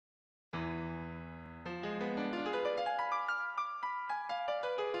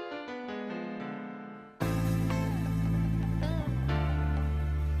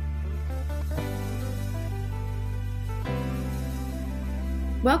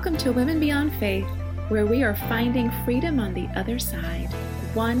Welcome to Women Beyond Faith, where we are finding freedom on the other side,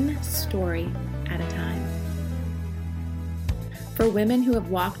 one story at a time. For women who have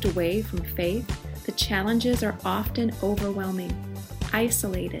walked away from faith, the challenges are often overwhelming,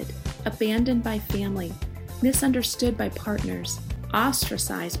 isolated, abandoned by family, misunderstood by partners,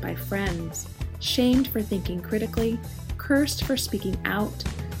 ostracized by friends, shamed for thinking critically, cursed for speaking out,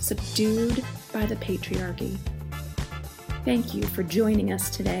 subdued by the patriarchy. Thank you for joining us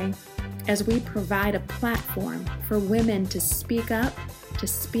today as we provide a platform for women to speak up, to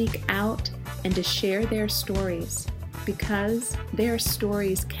speak out, and to share their stories, because their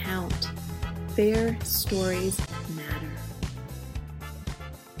stories count. Their stories matter.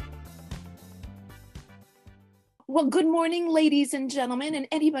 Well, good morning, ladies and gentlemen, and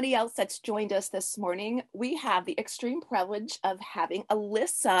anybody else that's joined us this morning. We have the extreme privilege of having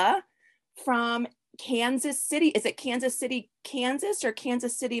Alyssa from Kansas City. Is it Kansas City, Kansas, or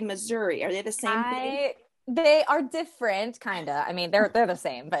Kansas City, Missouri? Are they the same thing? They are different, kind of. I mean, they're the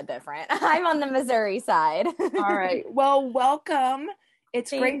same, but different. I'm on the Missouri side. All right. Well, welcome. It's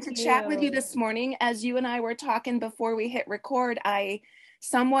Thank great to chat with you you. this morning. As you and I were talking before we hit record,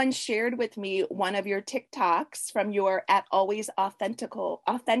 someone shared with me one of your TikToks from your at Always Authentic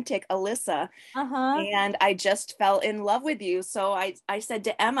Alyssa. Uh-huh. And I just fell in love with you. So I said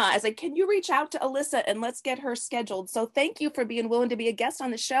to Emma, I was like, can you reach out to Alyssa and let's get her scheduled? So thank you for being willing to be a guest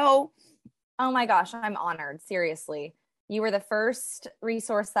on the show. Oh my gosh, I'm honored. Seriously. You were the first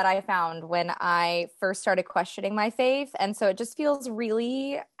resource that I found when I first started questioning my faith. And so it just feels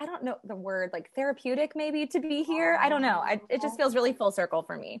really, I don't know the word, like therapeutic maybe to be here. I don't know. It just feels really full circle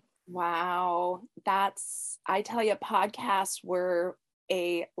for me. Wow. I tell you, podcasts were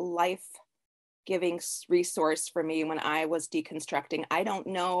a life-giving resource for me when I was deconstructing. I don't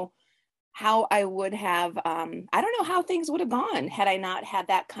know how I would have, I don't know how things would have gone had I not had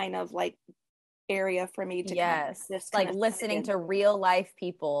that kind of like area for me to Yes. this Like kind of listening to real life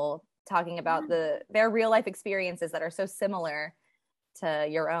people talking about their real life experiences that are so similar to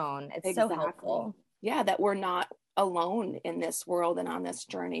your own. It's so helpful. Yeah, that we're not alone in this world and on this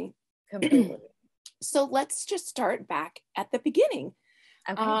journey. Completely. So let's just start back at the beginning.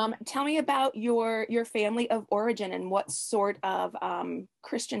 Okay. Tell me about your family of origin and what sort of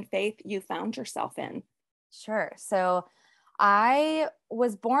Christian faith you found yourself in. Sure. So I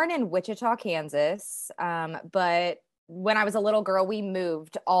was born in Wichita, Kansas, but when I was a little girl, we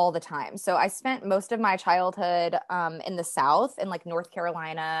moved all the time. So I spent most of my childhood in the South, in like North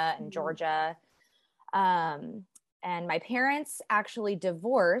Carolina and Georgia. And my parents actually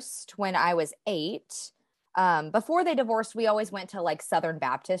divorced when I was 8. Before they divorced, we always went to like Southern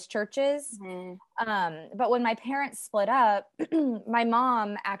Baptist churches. But when my parents split up, my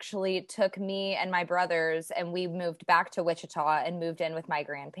mom actually took me and my brothers and we moved back to Wichita and moved in with my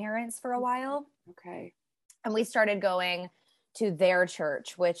grandparents for a while. Okay. And we started going to their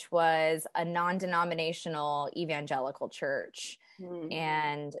church, which was a non-denominational evangelical church.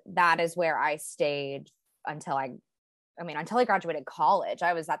 And that is where I stayed until I graduated college.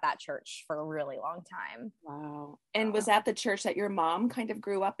 I was at that church for a really long time. Wow. And was that the church that your mom kind of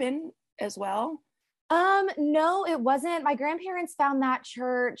grew up in as well? No, it wasn't. My grandparents found that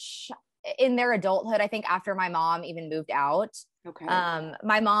church in their adulthood, I think after my mom even moved out. Okay.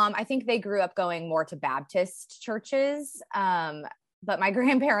 My mom, I think they grew up going more to Baptist churches. But my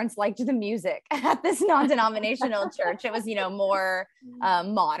grandparents liked the music at this non-denominational church. It was, more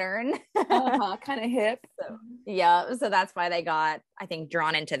modern. Kind of hip. So that's why they got, I think,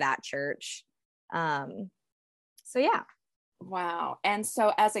 drawn into that church. So yeah. Wow. And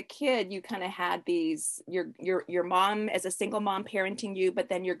so as a kid, you kind of had your mom as a single mom parenting you, but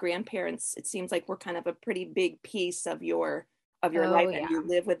then your grandparents, it seems like were kind of a pretty big piece of your life, and you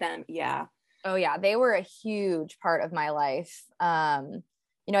live with them. Yeah. Oh yeah, they were a huge part of my life. I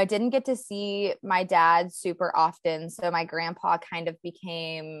didn't get to see my dad super often, so my grandpa kind of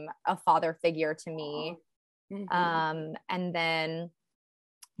became a father figure to me. And then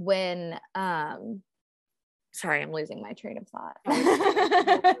when sorry, I'm losing my train of thought.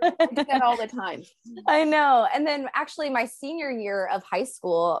 I do that all the time. I know. And then actually my senior year of high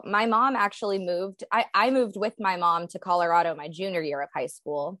school, my mom actually moved. I moved with my mom to Colorado my junior year of high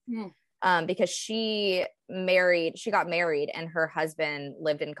school. Because she got married and her husband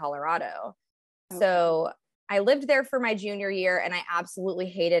lived in Colorado. Okay. So I lived there for my junior year and I absolutely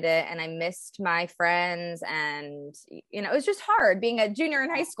hated it. And I missed my friends and, it was just hard being a junior in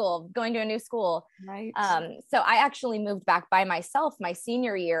high school, going to a new school. Right. So I actually moved back by myself my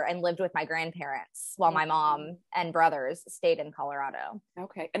senior year and lived with my grandparents while my mom and brothers stayed in Colorado.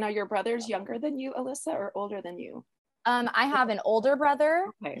 Okay. And are your brothers younger than you, Alyssa, or older than you? I have an older brother.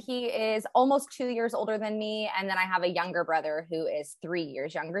 Okay. He is almost 2 years older than me. And then I have a younger brother who is 3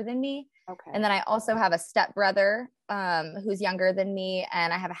 years younger than me. Okay. And then I also have a step brother who's younger than me.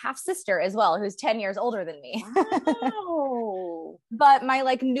 And I have a half sister as well, who's 10 years older than me. Wow. But my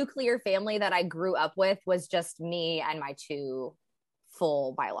like nuclear family that I grew up with was just me and my two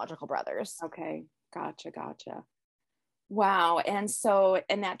full biological brothers. Okay. Gotcha. Wow. And so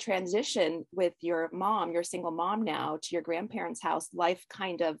in that transition with your mom, your single mom now, to your grandparents' house, life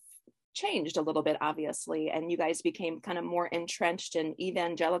kind of changed a little bit, obviously. And you guys became kind of more entrenched in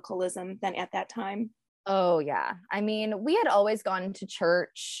evangelicalism than at that time. Oh, yeah. I mean, we had always gone to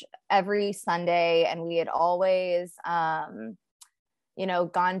church every Sunday, and we had always, gone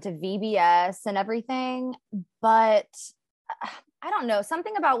to VBS and everything. But I don't know,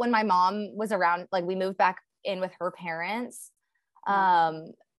 something about when my mom was around, like we moved back in with her parents,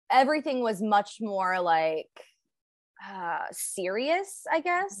 everything was much more like serious, I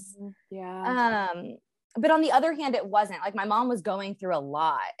guess. Yeah. But on the other hand, it wasn't. Like my mom was going through a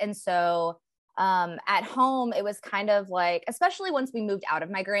lot. And so at home, it was kind of like, especially once we moved out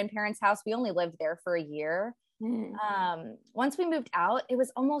of my grandparents' house, we only lived there for a year. Once we moved out, it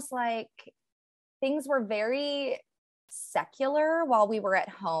was almost like things were very secular while we were at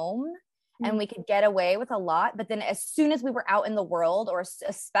home. And we could get away with a lot. But then as soon as we were out in the world, or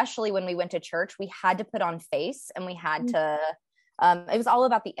especially when we went to church, we had to put on face, and we had to, it was all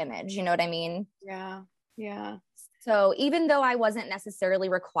about the image. You know what I mean? Yeah. Yeah. So even though I wasn't necessarily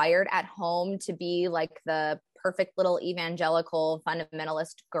required at home to be like the perfect little evangelical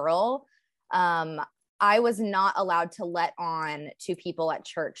fundamentalist girl, I was not allowed to let on to people at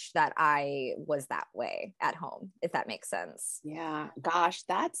church that I was that way at home, if that makes sense. Yeah. Gosh,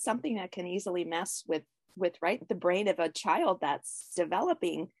 that's something that can easily mess with right, the brain of a child that's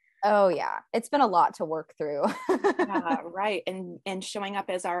developing. Oh yeah. It's been a lot to work through. Yeah, right. And showing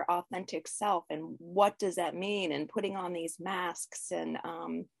up as our authentic self, and what does that mean, and putting on these masks, and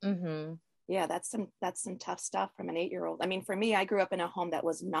yeah, that's some tough stuff from an 8-year-old. I mean, for me, I grew up in a home that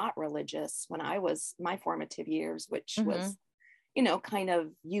was not religious when I was my formative years, which was, kind of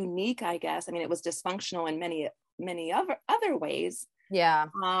unique, I guess. I mean, it was dysfunctional in many other ways. Yeah.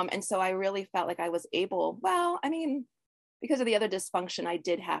 And so I really felt like I was able, well, I mean, because of the other dysfunction, I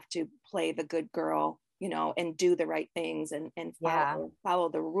did have to play the good girl, and do the right things, and follow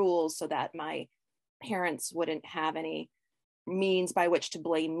the rules, so that my parents wouldn't have any means by which to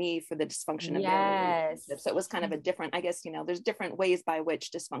blame me for the dysfunction of their relationship. So it was kind of a different, I guess, there's different ways by which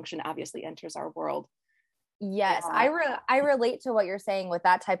dysfunction obviously enters our world. Yes. I relate to what you're saying with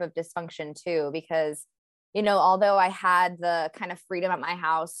that type of dysfunction too, because, although I had the kind of freedom at my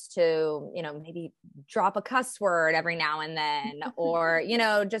house to, maybe drop a cuss word every now and then, or,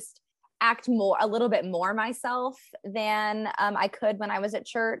 just act a little bit more myself than I could when I was at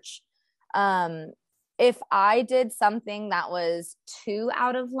church. If I did something that was too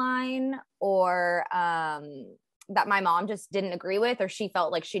out of line, or that my mom just didn't agree with, or she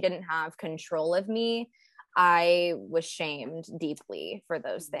felt like she didn't have control of me, I was shamed deeply for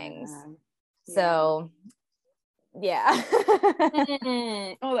those things. Yeah. So, yeah.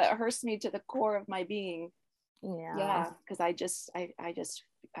 Oh, that hurts me to the core of my being. Yeah. Because I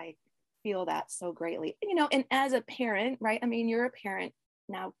feel that so greatly. And as a parent, right? I mean, you're a parent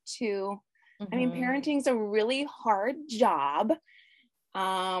now too. I mean, parenting's a really hard job.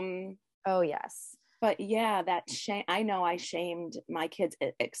 Oh, yes. But yeah, that shame, I know I shamed my kids,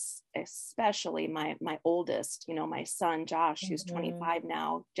 especially my oldest, my son, Josh, who's 25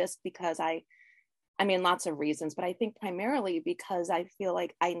 now, just because I mean, lots of reasons, but I think primarily because I feel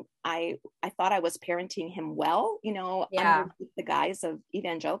like I thought I was parenting him well, under the guise of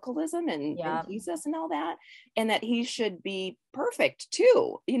evangelicalism and Jesus and all that, and that he should be perfect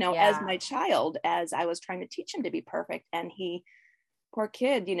too, as my child, as I was trying to teach him to be perfect. And he, poor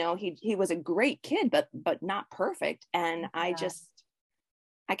kid, he was a great kid, but not perfect. And I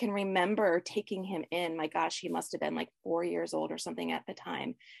can remember taking him in. My gosh, he must have been like 4 years old or something at the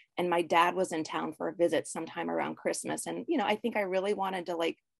time. And my dad was in town for a visit sometime around Christmas. And, I think I really wanted to,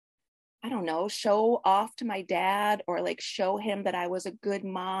 like, I don't know, show off to my dad, or like show him that I was a good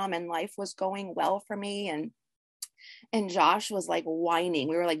mom and life was going well for me. And Josh was like whining.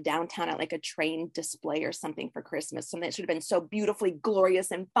 We were like downtown at like a train display or something for Christmas, something that should have been so beautifully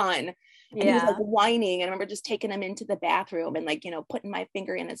glorious and fun. And he was like whining. And I remember just taking him into the bathroom and like, putting my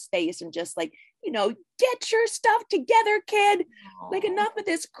finger in his face and just like, get your stuff together, kid. Aww. Like, enough of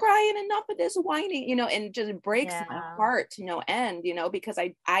this crying, enough of this whining, and just breaks my heart to no end, because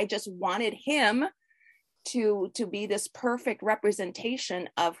I just wanted him to be this perfect representation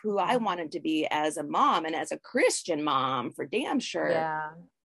of who I wanted to be as a mom, and as a Christian mom for damn sure. Yeah.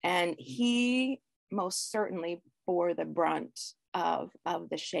 And he most certainly bore the brunt of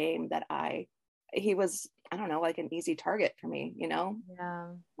the shame that he was, I don't know, like an easy target for me, you know? Yeah.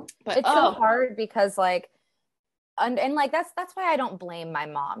 But it's so hard because like, and like, that's why I don't blame my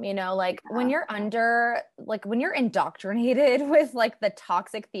mom, you know, like when you're when you're indoctrinated with like the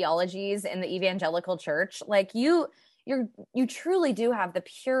toxic theologies in the evangelical church, like you truly do have the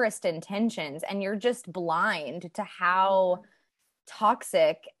purest intentions, and you're just blind to how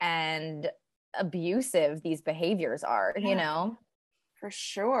toxic and abusive these behaviors are, you know? For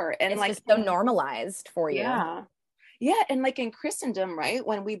sure. And it's like just so normalized for you. Yeah. And like in Christendom, right,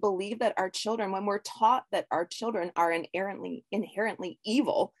 when we believe that when we're taught that our children are inherently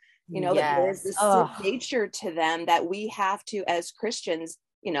evil, you know, that there's this nature to them that we have to, as Christians,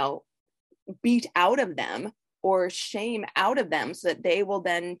 you know, beat out of them or shame out of them so that they will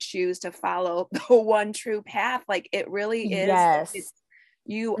then choose to follow the one true path. Like it really is.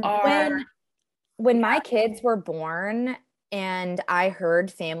 You are. When my kids were born, and I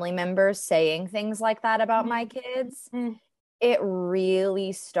heard family members saying things like that about my kids, it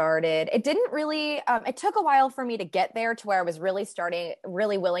really started. It didn't really, it took a while for me to get there to where I was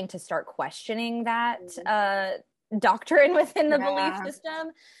really willing to start questioning that doctrine within the belief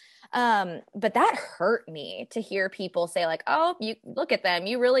system. But that hurt me to hear people say like, oh, you look at them,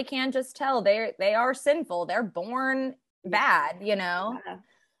 you really can just tell they are sinful. They're born bad, you know?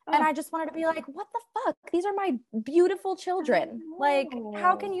 And I just wanted to be like, what the fuck? These are my beautiful children. Like,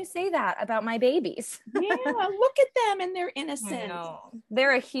 how can you say that about my babies? Yeah, look at them and their innocence. They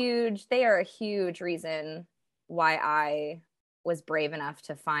are a huge reason why I was brave enough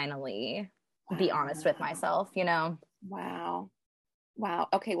to finally be honest with myself, you know? Wow.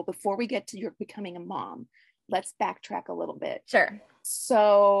 Okay, well, before we get to your becoming a mom, let's backtrack a little bit. Sure.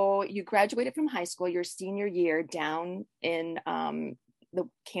 So you graduated from high school your senior year down in the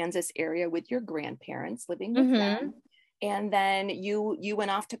Kansas area with your grandparents, living with them. And then you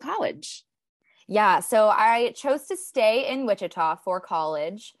went off to college. Yeah. So I chose to stay in Wichita for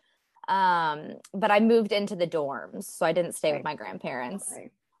college. But I moved into the dorms. So I didn't stay with my grandparents.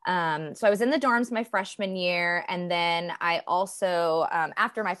 So I was in the dorms my freshman year. And then I also,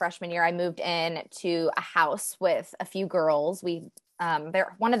 after my freshman year, I moved in to a house with a few girls.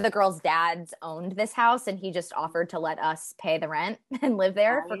 One of the girls' dads owned this house, and he just offered to let us pay the rent and live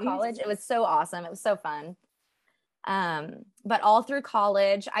there for college. It was so awesome. It was so fun. But all through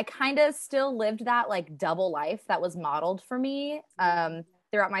college, I kind of still lived that like double life that was modeled for me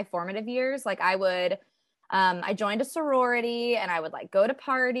throughout my formative years. Like I joined a sorority, and I would like go to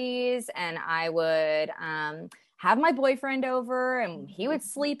parties, and I would have my boyfriend over, and he would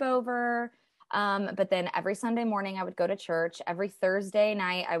sleep over. But then every Sunday morning I would go to church. Every Thursday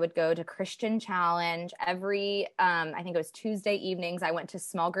night I would go to Christian Challenge. Every, I think it was Tuesday evenings, I went to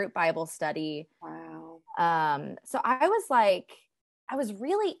small group Bible study. Wow. So I was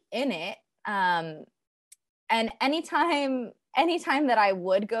really in it. And anytime that I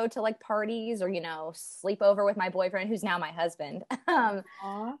would go to like parties or, you know, sleep over with my boyfriend, who's now my husband,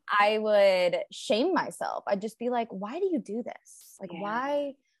 I would shame myself. I'd just be like, why do you do this? Like,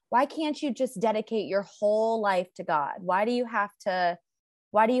 why can't you just dedicate your whole life to God? Why do you have to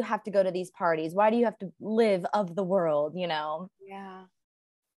go to these parties? Why do you have to live of the world, you know? Yeah.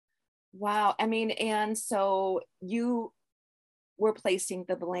 Wow. I mean, and so you were placing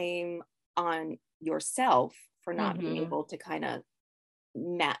the blame on yourself for not being able to kind of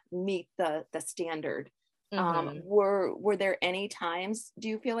meet the standard. Were there any times, do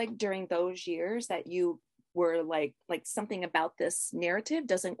you feel like during those years that you were like something about this narrative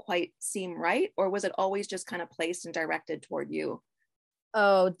doesn't quite seem right, or was it always just kind of placed and directed toward you?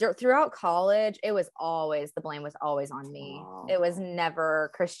 Throughout college, the blame was always on me. It was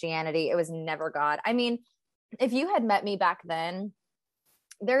never Christianity. It was never God. I mean, if you had met me back then,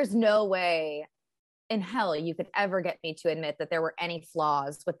 there's no way in hell you could ever get me to admit that there were any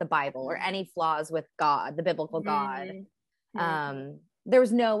flaws with the Bible or any flaws with God, the biblical God. There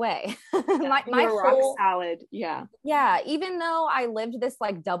was no way. my whole, rock solid. Yeah. Even though I lived this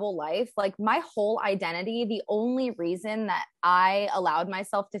like double life, like my whole identity, the only reason that I allowed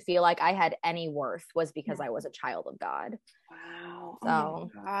myself to feel like I had any worth was because I was a child of God. Wow. So, oh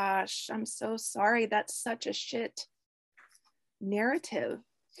my gosh, I'm so sorry. That's such a shit narrative.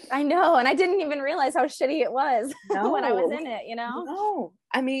 I know. And I didn't even realize how shitty it was when I was in it, you know? No.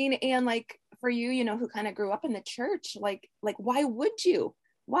 I mean, and like, for you, you know, who kind of grew up in the church, why would you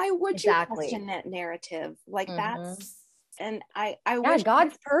Exactly. question that narrative? Like And I Yeah, wish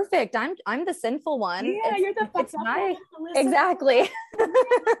God's perfect. I'm the sinful one. Yeah, you're the fucked up one, Alyssa. Exactly.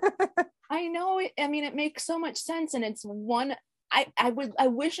 I know it. I mean, it makes so much sense. And it's one, I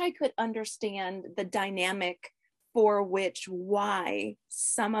wish I could understand the dynamic for why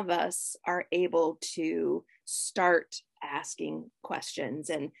some of us are able to start asking questions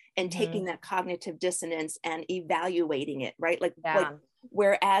and taking that cognitive dissonance and evaluating it, right? Like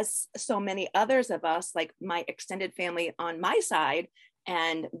whereas so many others of us, like my extended family on my side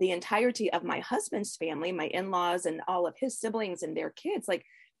and the entirety of my husband's family, my in-laws and all of his siblings and their kids, like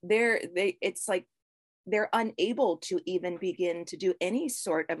it's like they're unable to even begin to do any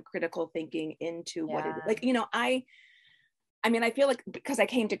sort of critical thinking into what it, like, you know, I mean, I feel like because I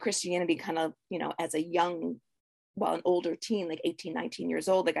came to Christianity kind of, you know, as a young, well, an older teen, like 18, 19 years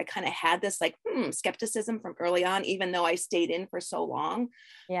old, like I kind of had this like skepticism from early on, even though I stayed in for so long.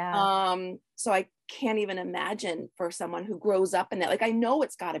 So I can't even imagine for someone who grows up in that, like, I know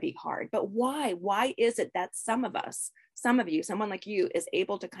it's got to be hard, but why is it that some of us, some of you, someone like you is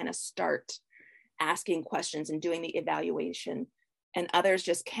able to kind of start asking questions and doing the evaluation, and others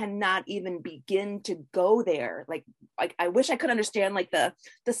just cannot even begin to go there? Like I wish I could understand like the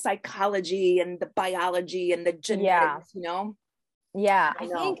psychology and the biology and the genetics, you know? Yeah.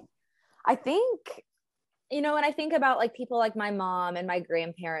 I think, you know, when I think about like people like my mom and my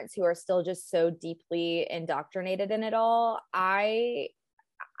grandparents who are still just so deeply indoctrinated in it all, I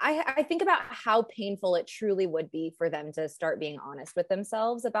think about how painful it truly would be for them to start being honest with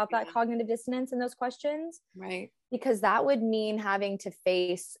themselves about that cognitive dissonance and those questions. Right. Because that would mean having to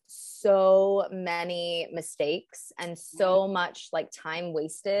face so many mistakes and so much like time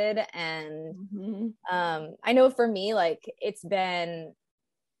wasted. And I know for me, like it's been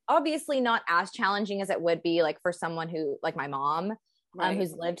obviously not as challenging as it would be like for someone who like my mom,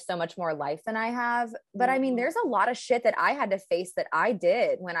 who's lived so much more life than I have. But I mean, there's a lot of shit that I had to face that I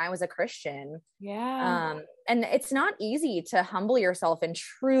did when I was a Christian. And it's not easy to humble yourself and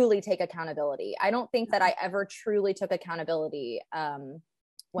truly take accountability. I don't think that I ever truly took accountability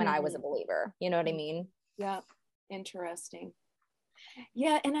when I was a believer. You know what I mean? Yeah. Interesting.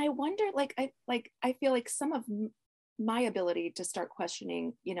 Yeah. And I wonder, I feel like some of my ability to start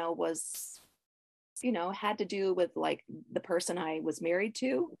questioning, you know, was, you know, had to do with like the person I was married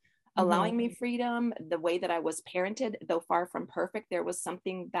to, allowing me freedom, the way that I was parented, though far from perfect. There was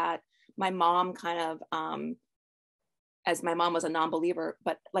something that my mom kind of, as my mom was a non-believer,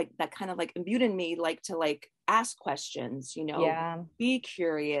 but like that kind of like imbued in me, like to like ask questions, you know, be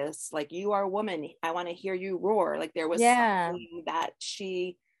curious, like you are a woman, I want to hear you roar. Like there was something that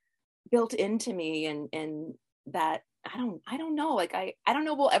she built into me and that I don't know. Like, I don't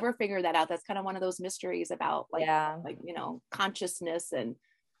know we'll ever figure that out. That's kind of one of those mysteries about like, you know, consciousness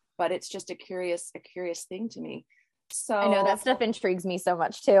but it's just a curious thing to me. So I know that stuff intrigues me so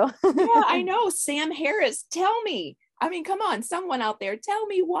much too. Yeah, I know. Sam Harris, tell me. I mean, come on, someone out there, tell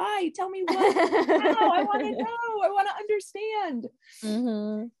me why. Tell me what. How. I want to know. I want to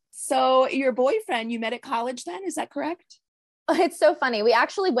understand. So your boyfriend, you met at college then? Is that correct? It's so funny. We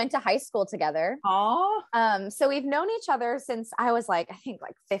actually went to high school together. So we've known each other since I was like, I think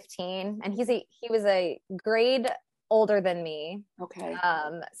like 15, and he was a grade older than me. Okay.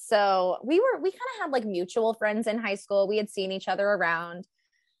 So we kind of had like mutual friends in high school. We had seen each other around.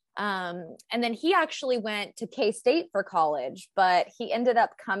 And then he actually went to K-State for college, but he ended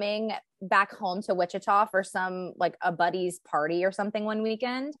up coming back home to Wichita for some like a buddy's party or something one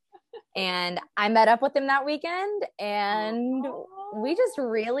weekend. And I met up with him that weekend, and we just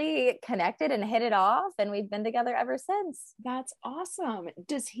really connected and hit it off, and we've been together ever since. That's awesome.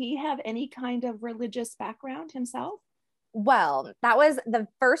 Does he have any kind of religious background himself? Well, that was the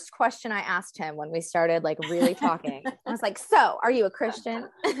first question I asked him when we started like really talking. I was like, so are you a Christian?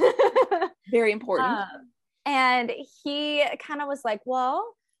 Very important. And he kind of was like,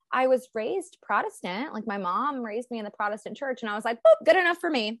 well, I was raised Protestant. Like my mom raised me in the Protestant church. And I was like, oh, good enough for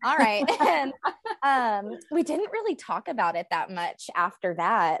me. All right. And we didn't really talk about it that much after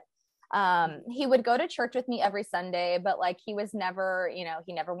that. He would go to church with me every Sunday, but like he was never, you know,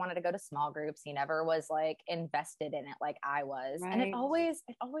 he never wanted to go to small groups. He never was like invested in it like I was. Right. And it always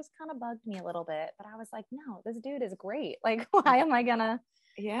kind of bugged me a little bit, but I was like, no, this dude is great. Like, why am I gonna?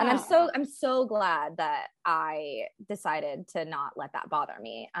 Yeah. And I'm so glad that I decided to not let that bother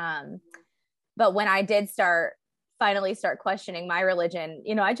me. But when I did finally start questioning my religion,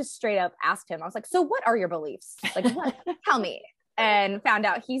 you know, I just straight up asked him, I was like, so what are your beliefs? Like, what? Tell me. And found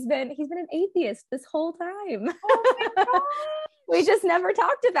out he's been an atheist this whole time. Oh my God. We just never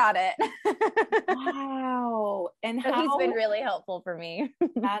talked about it. Wow. Wow. And So how he's been really helpful for me.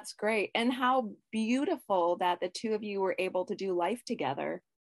 that's great. And how beautiful that the two of you were able to do life together,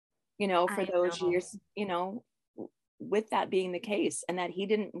 for I those know. years, with that being the case, and that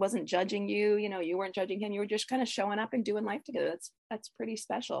he wasn't judging you, you weren't judging him. You were just kind of showing up and doing life together. That's pretty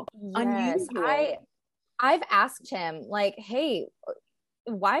special. Yes. Unusual. I've asked him like, hey,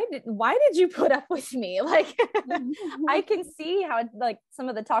 why did you put up with me? Like, I can see how like some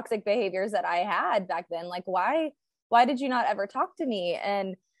of the toxic behaviors that I had back then, like why did you not ever talk to me?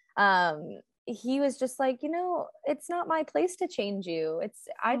 And he was just like, it's not my place to change you.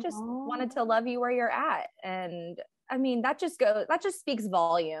 I just wanted to love you where you're at. And I mean, that just speaks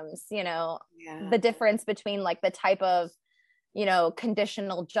volumes, Yeah. the difference between like the type of,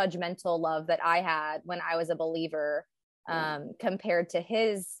 conditional judgmental love that I had when I was a believer, compared to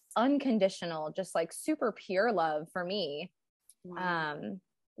his unconditional, just like super pure love for me,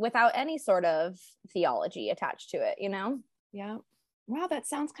 without any sort of theology attached to it, Yeah. Wow, that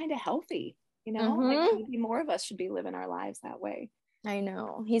sounds kind of healthy, Mm-hmm. like maybe more of us should be living our lives that way. I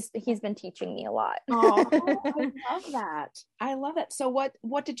know he's been teaching me a lot. Oh, I love that. So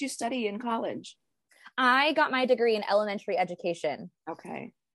what did you study in college? I got my degree in elementary education.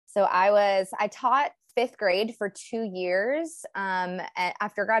 Okay. So I taught fifth grade for 2 years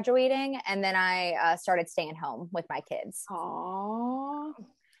after graduating, and then I started staying home with my kids. Oh,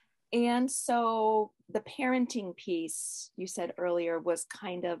 and so the parenting piece you said earlier was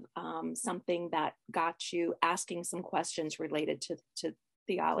kind of something that got you asking some questions related to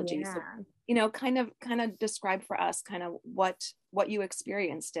theology. Yeah. So, kind of describe for us kind of what you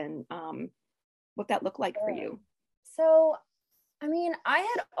experienced and what that looked like for you. So, I mean, I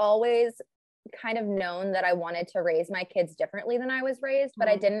had always kind of known that I wanted to raise my kids differently than I was raised, but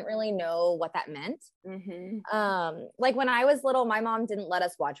I didn't really know what that meant. Mm-hmm. Like when I was little, my mom didn't let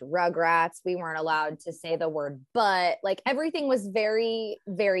us watch Rugrats. We weren't allowed to say the word but. Like everything was very,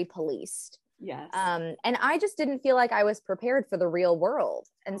 very policed. Yes. And I just didn't feel like I was prepared for the real world.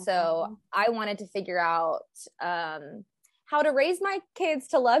 And so I wanted to figure out how to raise my kids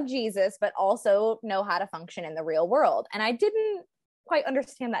to love Jesus, but also know how to function in the real world. And I didn't quite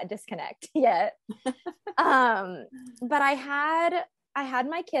understand that disconnect yet. But I had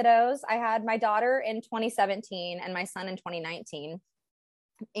my kiddos. I had my daughter in 2017 and my son in 2019.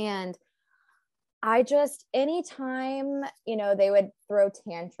 And I just, anytime, they would throw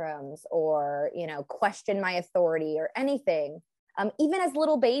tantrums or, question my authority or anything, even as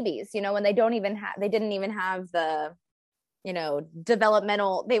little babies, when they didn't even have the,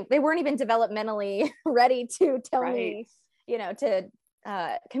 developmental, they weren't even developmentally ready to tell me, to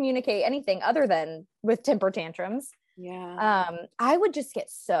communicate anything other than with temper tantrums. Yeah. I would just get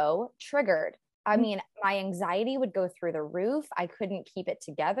so triggered. I mean, my anxiety would go through the roof. I couldn't keep it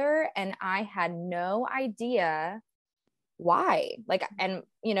together. And I had no idea why. Like, and,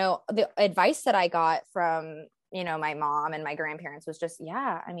 the advice that I got from, my mom and my grandparents was just,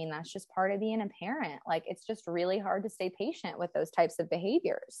 that's just part of being a parent. Like, it's just really hard to stay patient with those types of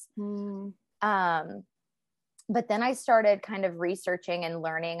behaviors. But then I started kind of researching and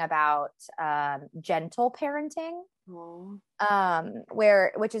learning about gentle parenting,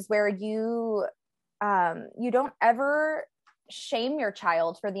 which is where you don't ever shame your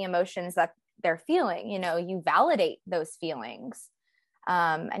child for the emotions that they're feeling. You validate those feelings.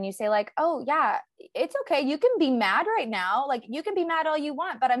 And you say like, oh yeah, it's okay. You can be mad right now. Like you can be mad all you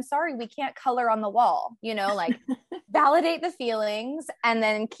want, but I'm sorry, we can't color on the wall, like validate the feelings and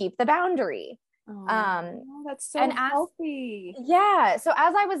then keep the boundary. That's so healthy. Yeah. So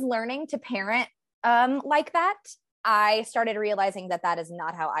as I was learning to parent like that, I started realizing that is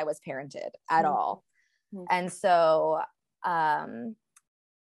not how I was parented at all. And so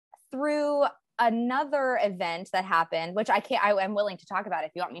through another event that happened, which I'm willing to talk about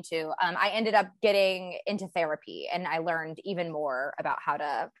if you want me to, I ended up getting into therapy and I learned even more about how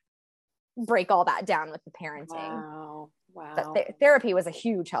to break all that down with the parenting. Wow. Therapy was a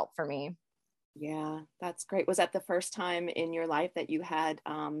huge help for me. Yeah, that's great. Was that the first time in your life that you had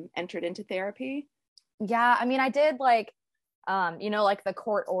entered into therapy? Yeah, I mean, I did like the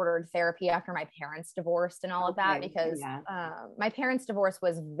court ordered therapy after my parents divorced and all of that, because my parents' divorce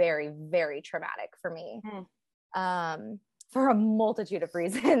was very, very traumatic for me, for a multitude of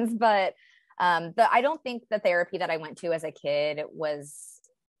reasons. But I don't think the therapy that I went to as a kid was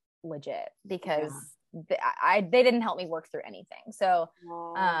legit, because they didn't help me work through anything. So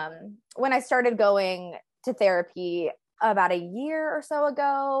when I started going to therapy about a year or so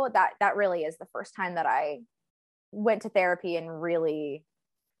ago, that really is the first time that I went to therapy and really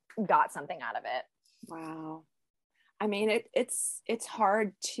got something out of it. Wow. I mean, it's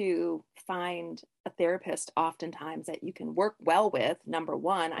hard to find a therapist oftentimes that you can work well with. Number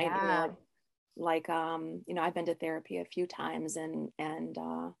one, Yeah. I you know like I've been to therapy a few times, and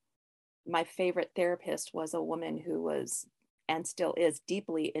my favorite therapist was a woman who was and still is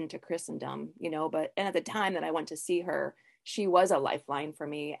deeply into Christendom, but and at the time that I went to see her, she was a lifeline for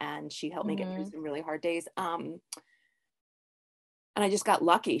me, and she helped me get through some really hard days. And I just got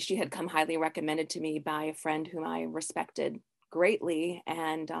lucky. She had come highly recommended to me by a friend whom I respected greatly.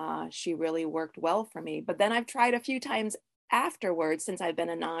 And she really worked well for me. But then I've tried a few times afterwards since I've been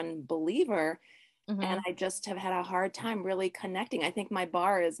a non-believer. And I just have had a hard time really connecting. I think my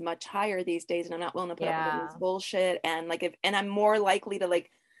bar is much higher these days, and I'm not willing to put up with this bullshit. And and I'm more likely to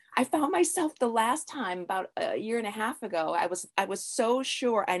I found myself the last time about a year and a half ago, I was so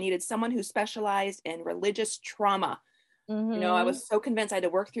sure I needed someone who specialized in religious trauma. I was so convinced I had to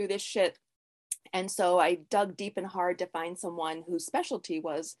work through this shit. And so I dug deep and hard to find someone whose specialty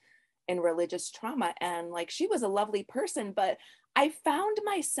was in religious trauma. And she was a lovely person, but I found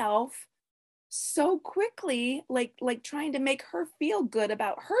myself so quickly, trying to make her feel good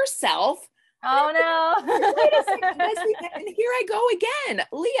about herself. Oh no. Wait a second, Leslie, and here I go again.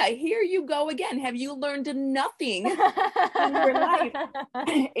 Leah, here you go again. Have you learned nothing in your life?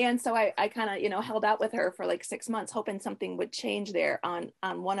 And so I kind of, held out with her for 6 months, hoping something would change there on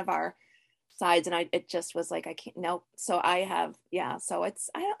one of our sides. And it just was I can't, nope. So I have,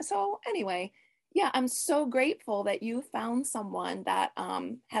 so anyway, I'm so grateful that you found someone that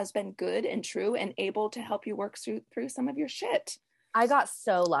has been good and true and able to help you work through some of your shit. I got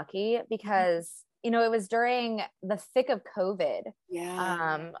so lucky because, it was during the thick of COVID.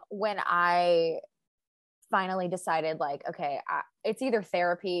 Yeah. When I finally decided okay, it's either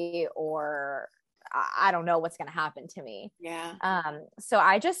therapy or I don't know what's going to happen to me. Yeah. So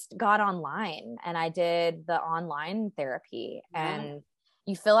I just got online and I did the online therapy, and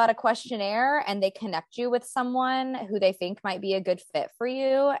you fill out a questionnaire and they connect you with someone who they think might be a good fit for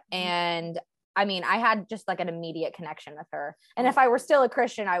you. And I mean, I had just an immediate connection with her. And if I were still a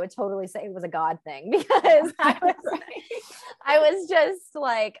Christian, I would totally say it was a God thing, because I was just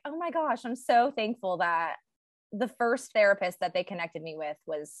oh my gosh, I'm so thankful that the first therapist that they connected me with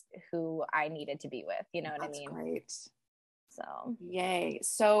was who I needed to be with. You know what I mean? Great. So yay.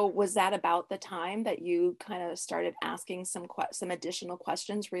 So was that about the time that you kind of started asking some additional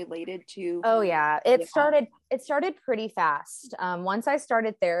questions related to? Oh yeah, it started pretty fast. Once I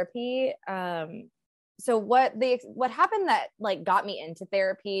started therapy, so what happened that got me into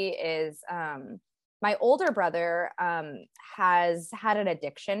therapy is my older brother has had an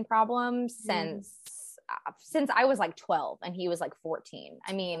addiction problem since I was 12 and he was 14.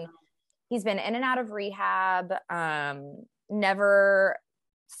 I mean, he's been in and out of rehab, never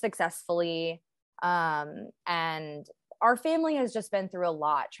successful,y and our family has just been through a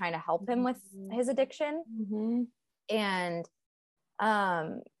lot trying to help him with his addiction. And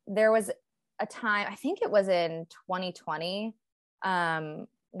there was a time, I think it was in 2020,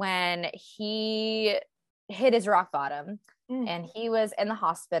 when he hit his rock bottom. And he was in the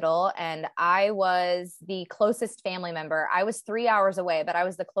hospital, and I was the closest family member. I was 3 hours away, but I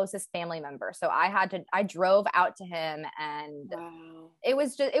was the closest family member. So I drove out to him, and it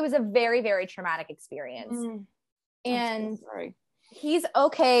was a very, very traumatic experience. And he's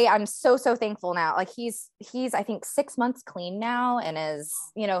okay. I'm so thankful now. He's I think 6 months clean now, and is,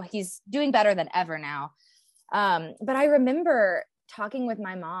 he's doing better than ever now. But I remember talking with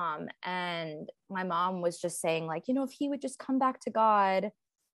my mom, and my mom was just saying if he would just come back to God,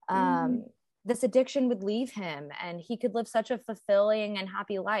 this addiction would leave him and he could live such a fulfilling and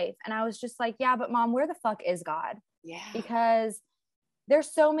happy life. And I was just yeah, but Mom, where the fuck is God? Yeah. Because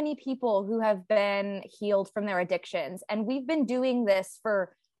there's so many people who have been healed from their addictions, and we've been doing this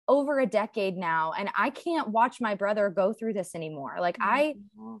for over a decade now, and I can't watch my brother go through this anymore. I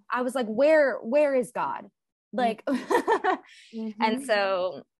was where is God? And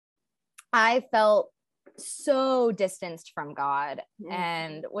so I felt so distanced from God,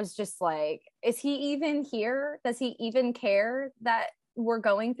 and was just is he even here? Does he even care that we're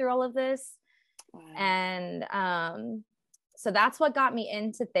going through all of this? Wow. And so that's what got me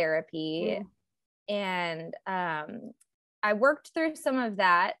into therapy. And I worked through some of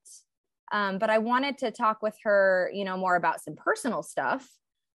that, but I wanted to talk with her, more about some personal stuff.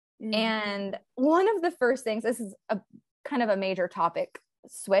 And one of the first things, this is a kind of a major topic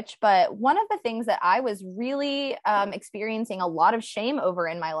switch, but one of the things that I was really experiencing a lot of shame over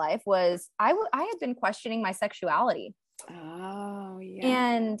in my life was I had been questioning my sexuality. Oh, yeah.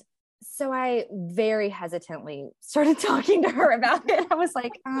 And so I very hesitantly started talking to her about it. I was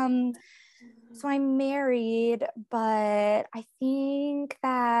So I'm married, but I think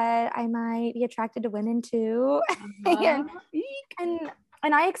that I might be attracted to women too. and,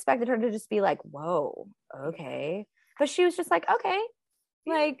 and I expected her to just be like, whoa, okay. But she was just like, okay,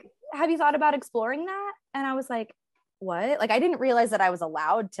 like, have you thought about exploring that? And I was like, what? Like, I didn't realize that I was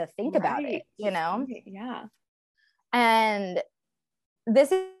allowed to think about it, you know? Yeah. And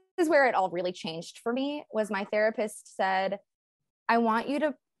this is where it all really changed for me. Was my therapist said, I want you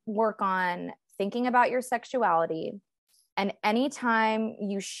to work on thinking about your sexuality, and anytime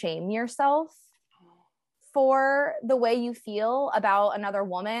you shame yourself for the way you feel about another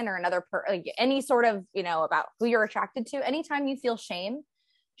woman or another any sort of, you know, about who you're attracted to, anytime you feel shame,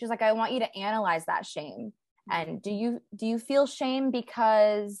 she's like, I want you to analyze that shame. And do you feel shame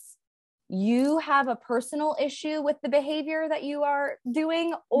because you have a personal issue with the behavior that you are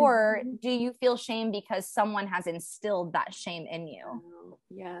doing, or do you feel shame because someone has instilled that shame in you? Oh,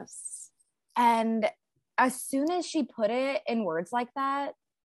 yes. And as soon as she put it in words like that,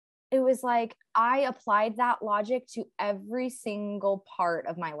 it was like I applied that logic to every single part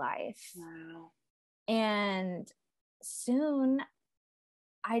of my life. Wow. And soon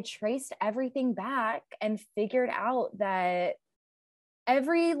I traced everything back and figured out that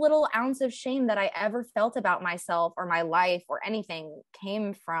every little ounce of shame that I ever felt about myself or my life or anything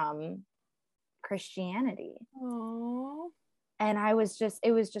came from Christianity. Aww. And it was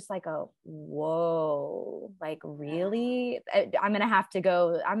just like a, whoa, like really? I'm going to have to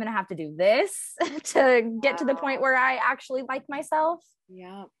do this to get to the point where I actually like myself.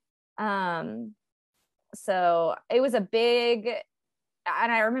 Yeah. So it was a big,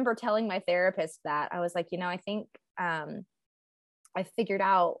 and I remember telling my therapist that I was like, you know, I think, I figured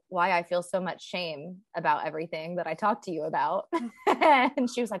out why I feel so much shame about everything that I talked to you about. And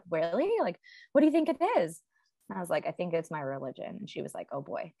she was like, really? Like, what do you think it is? And I was like, I think it's my religion. And she was like, oh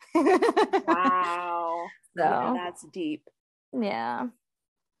boy. Wow. So yeah, that's deep. Yeah.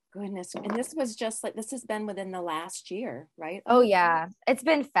 Goodness. And this was just like, this has been within the last year, right? Oh yeah. It's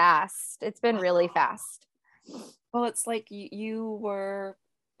been fast. It's been really fast. Well, it's like you were,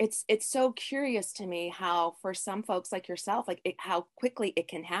 it's so curious to me how for some folks like yourself, like how quickly it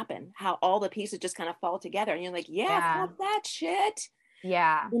can happen, how all the pieces just kind of fall together and you're like, yeah. Fuck that shit.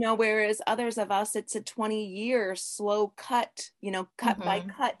 Yeah. You know, whereas others of us, it's a 20-year slow cut, you know, cut by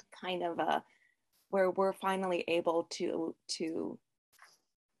cut kind of where we're finally able to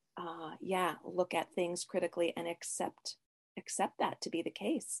look at things critically and accept that to be the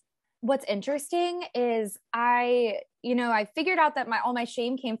case. What's interesting is I figured out that all my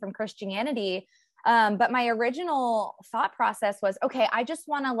shame came from Christianity. But my original thought process was, okay, I just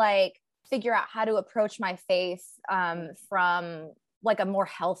want to like figure out how to approach my faith from like a more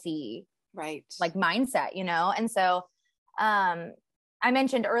healthy, right, like mindset, you know? And so I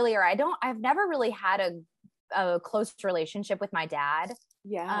mentioned earlier, I've never really had a close relationship with my dad.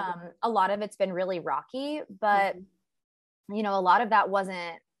 Yeah. A lot of it's been really rocky, but you know, a lot of that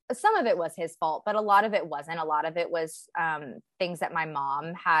some of it was his fault, but a lot of it wasn't. A lot of it was things that my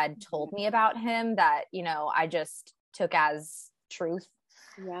mom had told me about him that, you know, I just took as truth,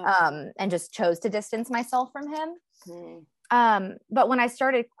 and just chose to distance myself from him. But when I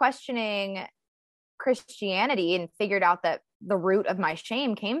started questioning Christianity and figured out that the root of my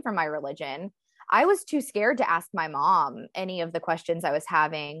shame came from my religion, I was too scared to ask my mom any of the questions I was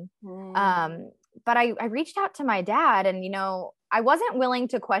having. But I reached out to my dad, and, you know, I wasn't willing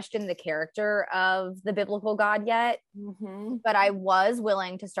to question the character of the biblical God yet, but I was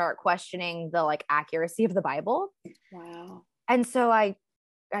willing to start questioning the like accuracy of the Bible. Wow. And so I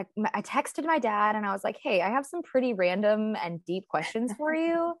texted my dad and I was like, hey, I have some pretty random and deep questions for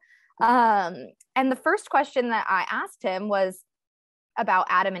you. And the first question that I asked him was about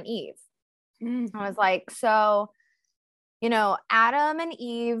Adam and Eve. I was like, so, you know, Adam and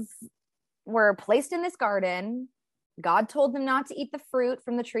Eve were placed in this garden. God told them not to eat the fruit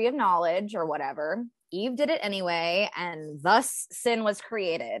from the tree of knowledge or whatever. Eve did it anyway, and thus sin was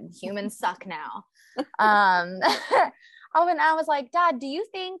created. Humans suck now. And I was like, Dad, do you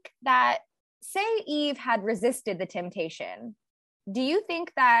think that, say Eve had resisted the temptation, do you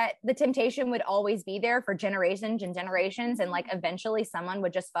think that the temptation would always be there for generations and generations, and like eventually someone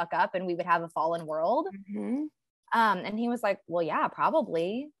would just fuck up and we would have a fallen world? And he was like, well, yeah,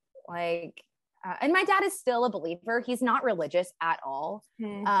 probably. Like, and my dad is still a believer. He's not religious at all.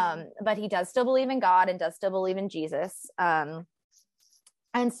 But he does still believe in God and does still believe in Jesus. And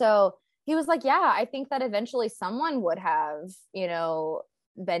so he was like, yeah, I think that eventually someone would have, you know,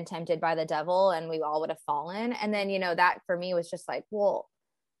 been tempted by the devil and we all would have fallen. And then, you know, that for me was just like, well,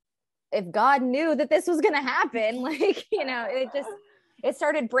 if God knew that this was going to happen, like, you know, it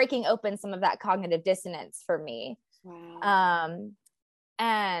started breaking open some of that cognitive dissonance for me. Wow.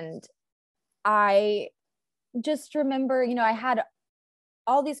 And I just remember, you know, I had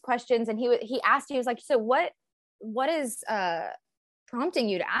all these questions, and he asked, he was like, so what is prompting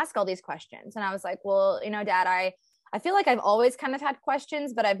you to ask all these questions? And I was like, well, you know, Dad, I feel like I've always kind of had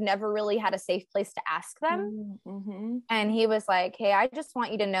questions, but I've never really had a safe place to ask them. Mm-hmm. And he was like, hey, I just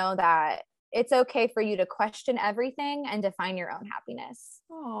want you to know that it's okay for you to question everything and define your own happiness.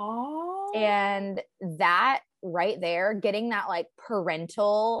 Aww. And that right there, getting that like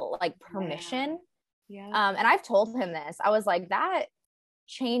parental like permission. Yeah. And I've told him this. I was like, that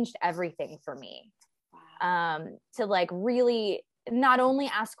changed everything for me. Wow. To like really not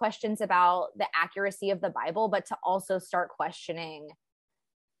only ask questions about the accuracy of the Bible, but to also start questioning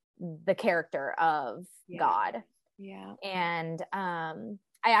the character of God. Yeah. And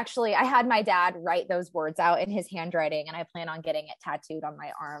I had my dad write those words out in his handwriting, and I plan on getting it tattooed on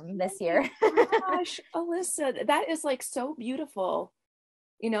my arm this year. Gosh, Alyssa, that is like so beautiful.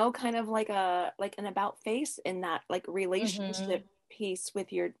 You know, kind of like an about face in that like relationship piece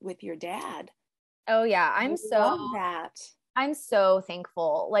with your dad. Oh yeah, I love that. I'm so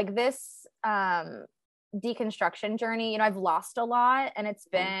thankful. Like this deconstruction journey, you know, I've lost a lot, and it's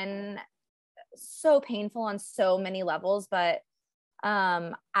been so painful on so many levels, but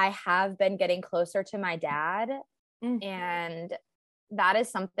I have been getting closer to my dad, and that is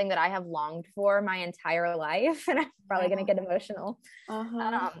something that I have longed for my entire life. And I'm probably going to get emotional.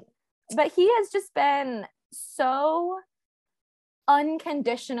 But he has just been so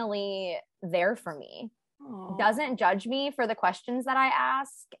unconditionally there for me. Aww. Doesn't judge me for the questions that I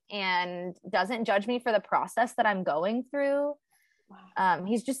ask, and doesn't judge me for the process that I'm going through. Wow.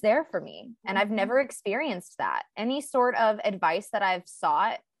 He's just there for me. And I've never experienced that. Any sort of advice that I've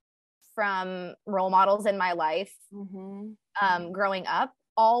sought from role models in my life growing up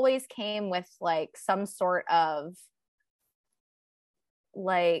always came with like some sort of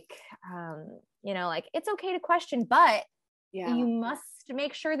like, you know, like, it's okay to question, but you must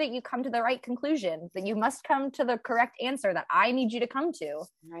make sure that you come to the right conclusion, that you must come to the correct answer that I need you to come to.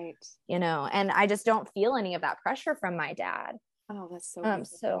 Right. You know, and I just don't feel any of that pressure from my dad. Oh, that's so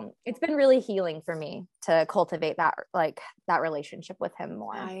so it's been really healing for me to cultivate that, like that relationship with him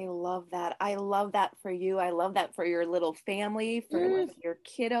more. I love that. I love that for you. I love that for your little family, for like your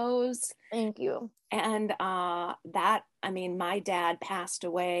kiddos. Thank you. And that, I mean, my dad passed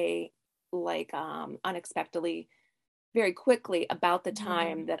away like unexpectedly very quickly about the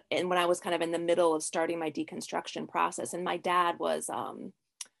time that, and when I was kind of in the middle of starting my deconstruction process. And my dad was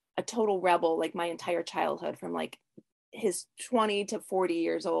a total rebel, like my entire childhood, from like his 20 to 40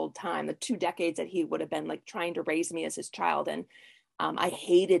 years old time, the 2 decades that he would have been like trying to raise me as his child. And I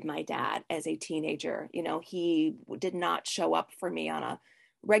hated my dad as a teenager. You know, he did not show up for me on a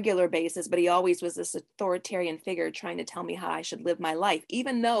regular basis, but he always was this authoritarian figure trying to tell me how I should live my life,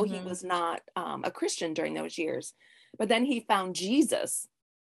 even though he was not a Christian during those years. But then he found Jesus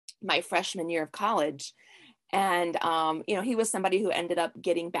my freshman year of college. And, you know, he was somebody who ended up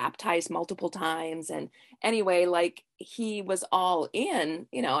getting baptized multiple times. And anyway, like he was all in,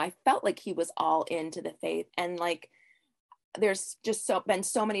 you know, I felt like he was all into the faith. And like, there's just been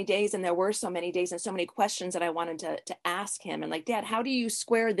so many days, and there were so many days and so many questions that I wanted to ask him. And like, Dad, how do you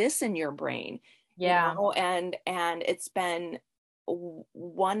square this in your brain? Yeah. You know? And it's been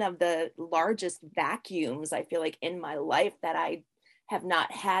one of the largest vacuums, I feel like, in my life, that I have not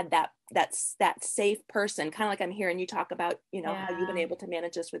had that safe person, kind of like I'm hearing you talk about, you know, how you've been able to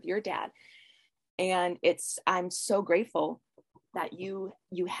manage this with your dad. And I'm so grateful that you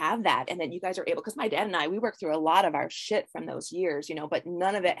have that, and that you guys are able, because my dad and I, we worked through a lot of our shit from those years, you know, but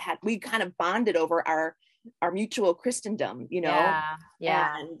none of it we kind of bonded over our mutual Christendom, you know.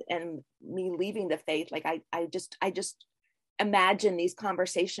 And me leaving the faith, like I just imagine these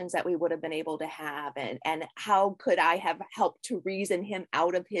conversations that we would have been able to have, and how could I have helped to reason him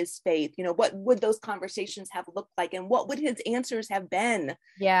out of his faith? You know, what would those conversations have looked like, and what would his answers have been?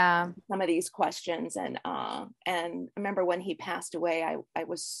 Some of these questions. And I remember when he passed away, I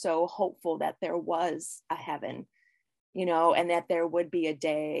was so hopeful that there was a heaven, you know, and that there would be a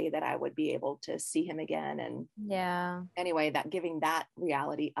day that I would be able to see him again. And anyway, that giving that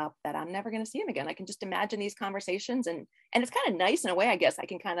reality up, that I'm never going to see him again. I can just imagine these conversations, and it's kind of nice in a way, I guess. I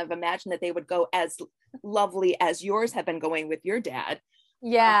can kind of imagine that they would go as lovely as yours have been going with your dad.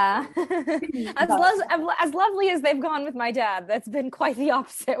 As lovely as they've gone with my dad, that's been quite the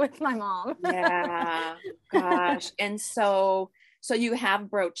opposite with my mom. Gosh. And so you have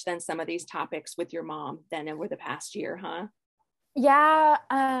broached then some of these topics with your mom then over the past year, huh? You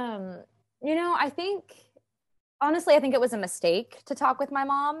know, I think honestly, I think it was a mistake to talk with my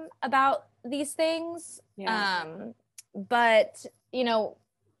mom about these things. Yeah. But, you know,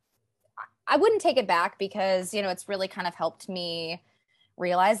 I wouldn't take it back because, you know, it's really kind of helped me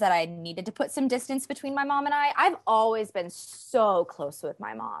realize that I needed to put some distance between my mom and I. I've always been so close with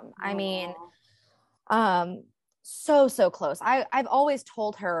my mom. I mean, so close. I've always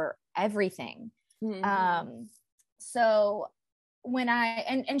told her everything. So when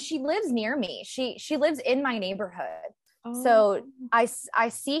and she lives near me, she lives in my neighborhood. So I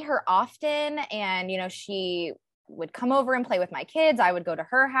see her often, and, you know, she would come over and play with my kids. I would go to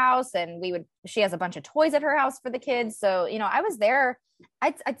her house, and she has a bunch of toys at her house for the kids. So, you know, I was there.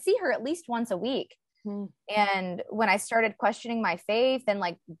 I'd see her at least once a week. And when I started questioning my faith and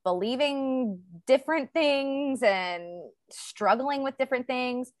like believing different things and struggling with different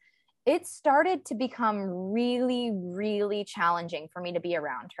things, it started to become really, really challenging for me to be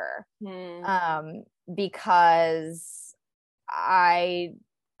around her. Because I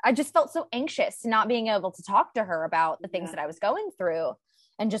just felt so anxious not being able to talk to her about the things that I was going through,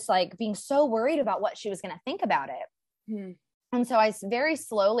 and just like being so worried about what she was going to think about it. And so I very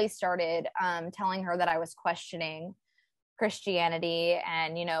slowly started telling her that I was questioning Christianity.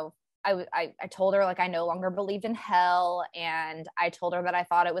 And, you know, I told her, like, I no longer believed in hell. And I told her that I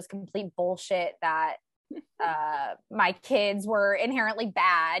thought it was complete bullshit that my kids were inherently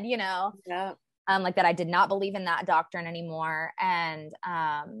bad, you know? Like that I did not believe in that doctrine anymore. And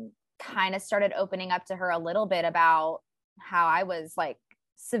kind of started opening up to her a little bit about how I was like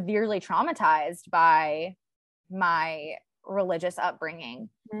severely traumatized by my religious upbringing.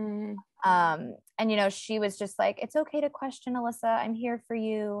 And, you know, she was just like, it's okay to question, Alyssa, I'm here for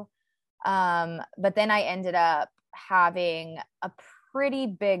you. But then I ended up having a pretty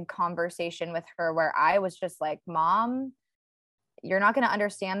big conversation with her where I was just like, Mom, you're not going to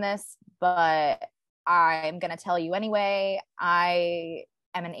understand this, but I'm going to tell you anyway. I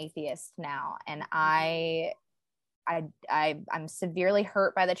am an atheist now, and I'm severely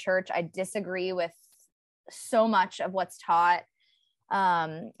hurt by the church. I disagree with so much of what's taught.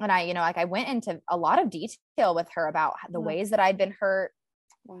 And I, you know, like I went into a lot of detail with her about the ways that I'd been hurt.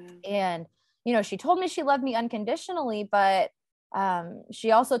 And, you know, she told me she loved me unconditionally, but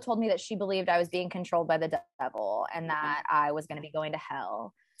she also told me that she believed I was being controlled by the devil and that I was going to be going to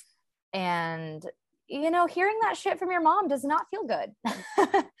hell. And, you know, hearing that shit from your mom does not feel good.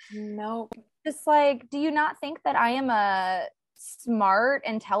 No. Just like, do you not think that I am a smart,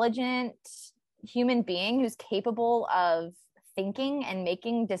 intelligent human being who's capable of thinking and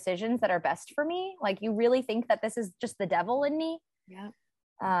making decisions that are best for me? Like, you really think that this is just the devil in me?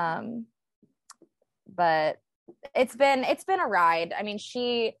 But it's been a ride. I mean,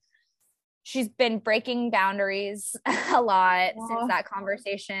 she's been breaking boundaries a lot since that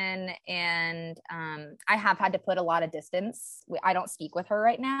conversation. And I have had to put a lot of distance. I don't speak with her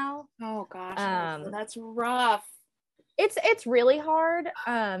right now. Oh gosh. That's rough. It's really hard,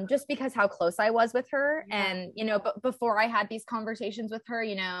 just because how close I was with her. And, you know, but before I had these conversations with her,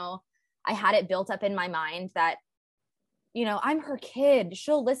 you know, I had it built up in my mind that, you know, I'm her kid,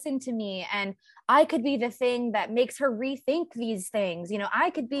 she'll listen to me, and I could be the thing that makes her rethink these things. You know, I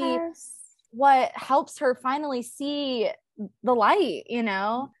could be what helps her finally see the light, you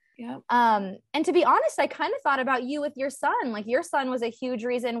know? And to be honest, I kind of thought about you with your son. Like, your son was a huge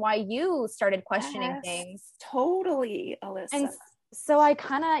reason why you started questioning things. Totally, Alyssa. And so I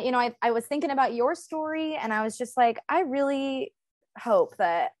kind of, you know, I was thinking about your story, and I was just like, I really hope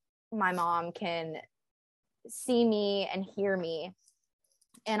that my mom can see me and hear me.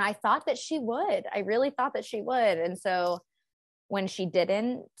 And I thought that she would. I really thought that she would. And so when she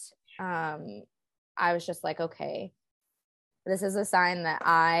didn't, I was just like, okay, this is a sign that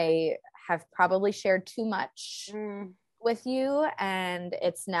I have probably shared too much with you, and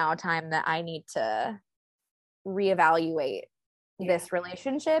it's now time that I need to reevaluate this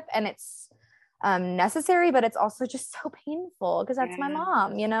relationship. And it's necessary, but it's also just so painful because that's my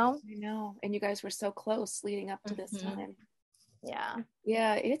mom, you know? I know. And you guys were so close leading up to this time. Yeah,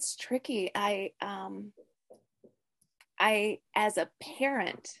 it's tricky. I as a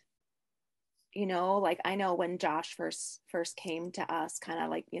parent, you know, like, I know when Josh first came to us, kind of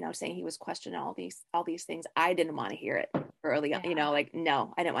like, you know, saying he was questioning all these things, I didn't want to hear it early on, you know, like,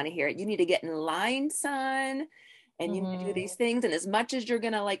 no, I didn't want to hear it. You need to get in line, son, and you need to do these things. And as much as you're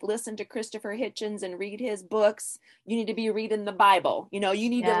going to like listen to Christopher Hitchens and read his books, you need to be reading the Bible, you know, you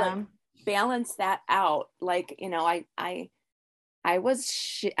need to like balance that out. Like, you know, I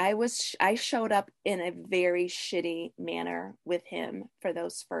showed up in a very shitty manner with him for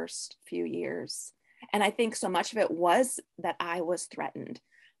those first few years. And I think so much of it was that I was threatened.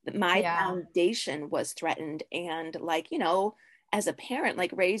 My foundation was threatened. And like, you know, as a parent,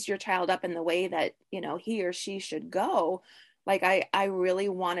 like raise your child up in the way that, you know, he or she should go. Like I really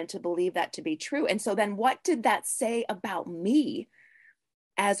wanted to believe that to be true. And so then what did that say about me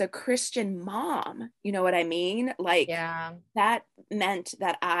as a Christian mom? You know what I mean? Like that meant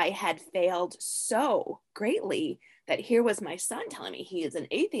that I had failed so greatly, that here was my son telling me he is an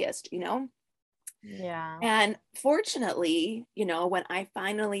atheist, you know? Yeah. And fortunately, you know, when I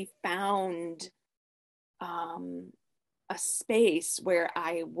finally found a space where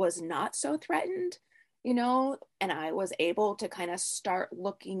I was not so threatened, you know, and I was able to kind of start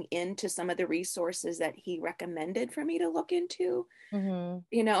looking into some of the resources that he recommended for me to look into,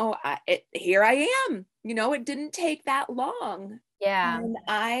 you know, here I am, you know, it didn't take that long. Yeah. And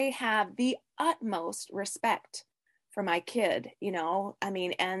I have the utmost respect for my kid, you know, I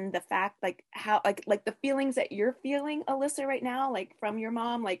mean, and the fact like how, like the feelings that you're feeling, Alyssa, right now, like from your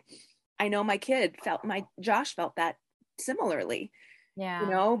mom, like I know my kid felt, my Josh felt that similarly, you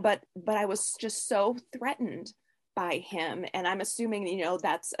know, but I was just so threatened by him. And I'm assuming, you know,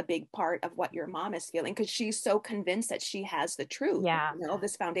 that's a big part of what your mom is feeling, because she's so convinced that she has the truth, you know,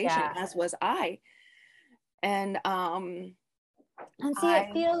 this foundation, as was I. And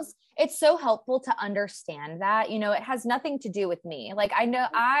see, it's so helpful to understand that, you know, it has nothing to do with me. Like, I know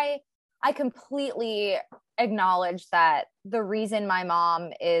I completely acknowledge that the reason my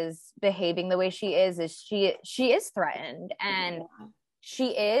mom is behaving the way she is she is threatened, and she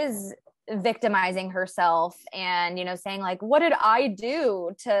is victimizing herself, and, you know, saying like, what did I do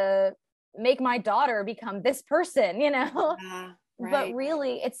to make my daughter become this person, you know? But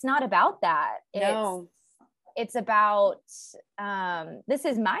really it's not about that. It's about this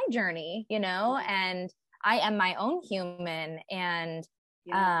is my journey, you know, and I am my own human, and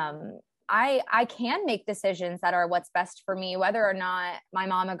I can make decisions that are what's best for me, whether or not my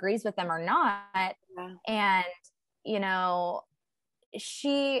mom agrees with them or not. And, you know,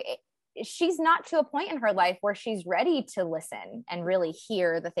 she's not to a point in her life where she's ready to listen and really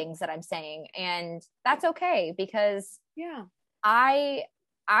hear the things that I'm saying. And that's okay, because I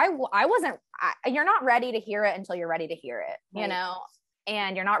wasn't, you're not ready to hear it until you're ready to hear it, you know,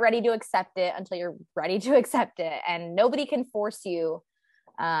 and you're not ready to accept it until you're ready to accept it. And nobody can force you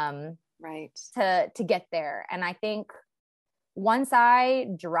to get there. And I think once I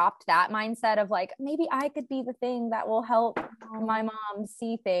dropped that mindset of like, maybe I could be the thing that will help my mom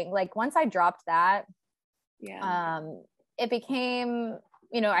see things, like once I dropped that, it became,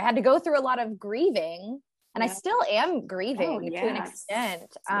 you know, I had to go through a lot of grieving, and I still am grieving to an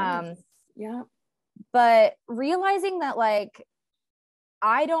extent. But realizing that like,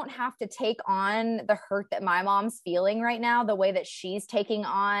 I don't have to take on the hurt that my mom's feeling right now the way that she's taking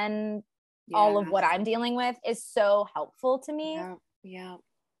on all of what I'm dealing with is so helpful to me.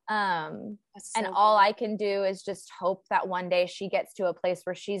 And all I can do is just hope that one day she gets to a place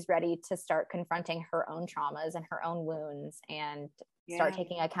where she's ready to start confronting her own traumas and her own wounds and start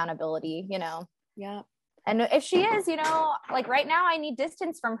taking accountability, you know? And if she is, you know, like right now I need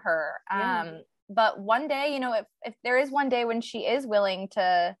distance from her. But one day, you know, if there is one day when she is willing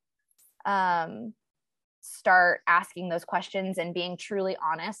to start asking those questions and being truly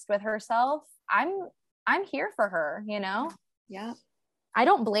honest with herself, I'm here for her, you know? I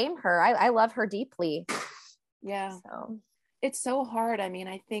don't blame her. I love her deeply. So it's so hard. I mean,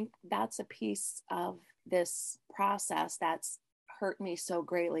 I think that's a piece of this process that's hurt me so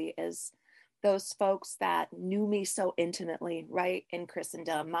greatly, is those folks that knew me so intimately, right, in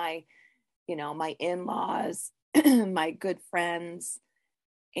Christendom, my, you know, my in-laws, my good friends,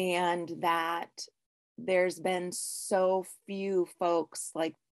 and that there's been so few folks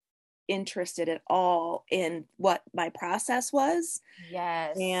like interested at all in what my process was.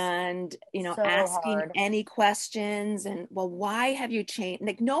 And, you know, so asking any questions, and, well, why have you changed?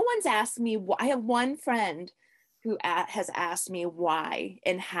 Like, no one's asked me why. I have one friend who has asked me why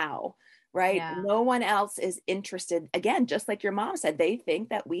and how. Right. No one else is interested. Again, just like your mom said, they think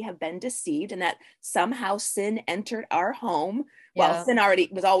that we have been deceived and that somehow sin entered our home. Well, sin already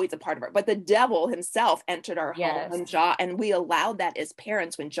was always a part of it, but the devil himself entered our home, and we allowed that as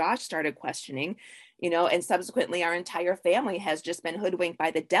parents when Josh started questioning, you know, and subsequently our entire family has just been hoodwinked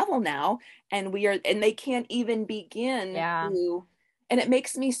by the devil now. And they can't even begin to, and it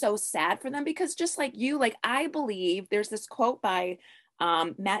makes me so sad for them, because just like you, like, I believe there's this quote by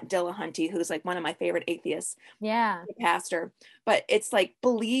Matt Dillahunty, who's like one of my favorite atheists, Yeah. pastor. But it's like,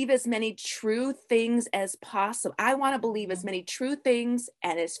 believe as many true things as possible. I want to believe as many true things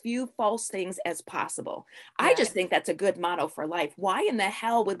and as few false things as possible. Yeah. I just think that's a good motto for life. Why in the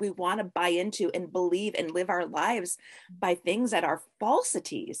hell would we want to buy into and believe and live our lives by things that are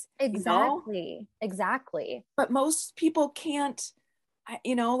falsities? Exactly. You know? Exactly. But most people can't,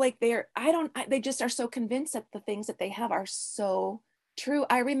 you know, like they just are so convinced that the things that they have are so true.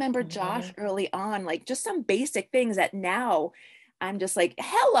 I remember Josh early on, like just some basic things that now I'm just like,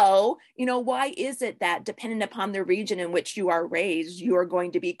 hello, you know, why is it that depending upon the region in which you are raised, you are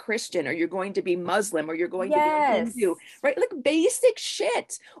going to be Christian, or you're going to be Muslim, or you're going to be Hindu, right? Like basic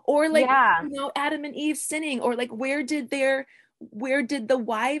shit. Or like, you know, Adam and Eve sinning, or like, where did the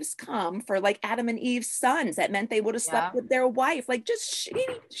wives come for like Adam and Eve's sons? That meant they would have slept with their wife. Like just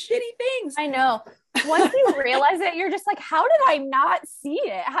shitty things. I know. Once you realize it, you're just like, how did I not see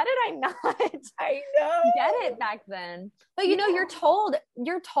it? How did I not I know get it back then? But you know, you're told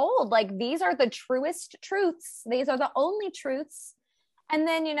like, these are the truest truths. These are the only truths. And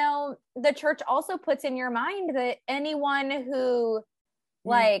then, you know, the church also puts in your mind that anyone who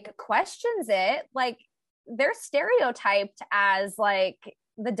like questions it, like, they're stereotyped as like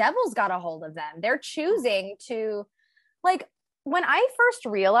the devil's got a hold of them. They're choosing to, like, when I first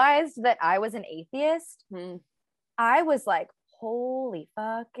realized that I was an atheist, I was like, holy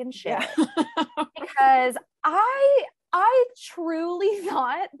fucking shit. Because I truly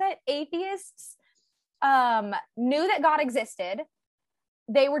thought that atheists knew that God existed.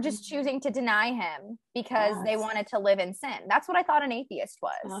 They were just choosing to deny him because they wanted to live in sin. That's what I thought an atheist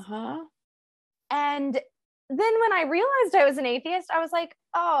was. And then when I realized I was an atheist, I was like,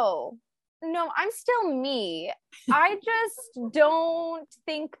 oh, no, I'm still me. I just don't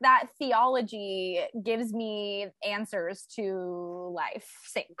think that theology gives me answers to life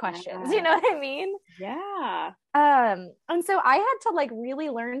questions. You know what I mean? Yeah. And so I had to like really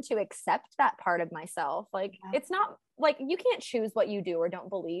learn to accept that part of myself. Like, it's not like you can't choose what you do or don't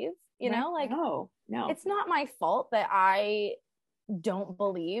believe, you know, like, no, it's not my fault that I don't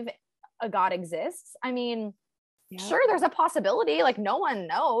believe a God exists. I mean, sure, there's a possibility, like no one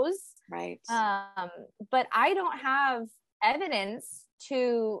knows. Right. But I don't have evidence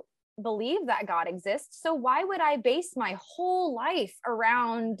to believe that God exists. So why would I base my whole life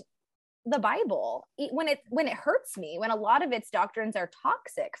around the Bible when it hurts me, when a lot of its doctrines are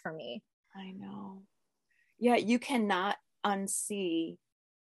toxic for me? I know. Yeah, you cannot unsee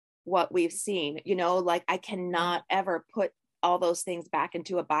what we've seen, you know, like I cannot ever put all those things back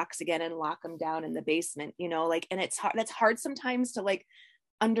into a box again and lock them down in the basement, you know, like, and it's hard sometimes to like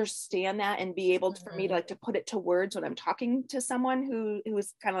understand that and be able to, for me to like to put it to words when I'm talking to someone who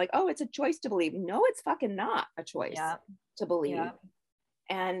is kind of like, oh, it's a choice to believe. No, it's fucking not a choice to believe.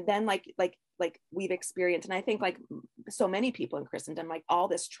 And then like we've experienced, and I think like so many people in Christendom, like all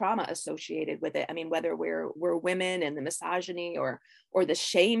this trauma associated with it. I mean, whether we're women, and the misogyny or the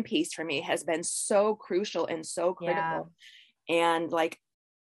shame piece for me has been so crucial and so critical. And like,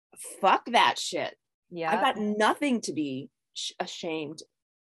 fuck that shit. I've got nothing to be ashamed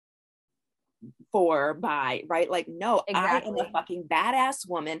by, right? Like, no, I am a fucking badass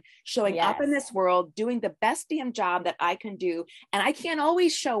woman showing up in this world, doing the best damn job that I can do. And I can't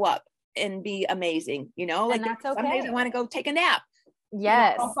always show up and be amazing, you know, like some days I want to go take a nap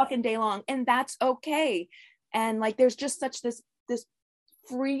all fucking day long, and that's okay. And like, there's just such this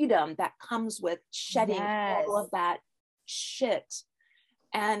freedom that comes with shedding all of that shit.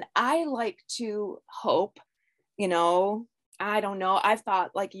 And I like to hope, you know, I don't know, I've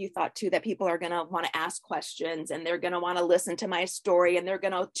thought, like you thought too, that people are going to want to ask questions, and they're going to want to listen to my story, and they're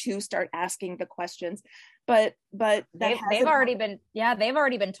going to start asking the questions. But they've already been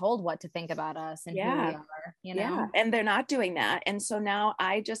told what to think about us and who we are, you know, and they're not doing that. And so now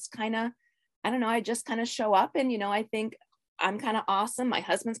I just kind of, I don't know, I just kind of show up, and, you know, I think I'm kind of awesome. My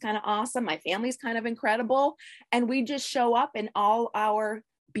husband's kind of awesome. My family's kind of incredible. And we just show up in all our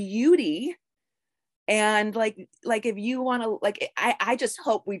beauty. And like if you want to, like, I just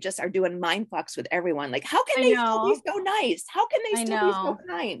hope we just are doing mind fucks with everyone. Like, how can they still be so nice? How can they still be so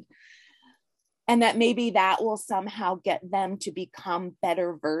kind? And that maybe that will somehow get them to become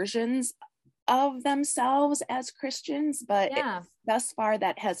better versions of themselves as Christians. But thus far,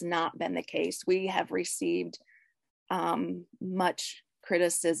 that has not been the case. We have received much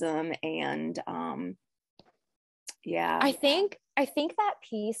criticism, and I think that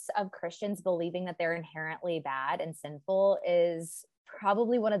piece of Christians believing that they're inherently bad and sinful is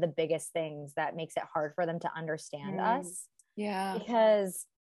probably one of the biggest things that makes it hard for them to understand us. Yeah. Because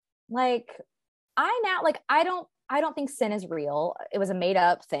like, I I don't think sin is real. It was a made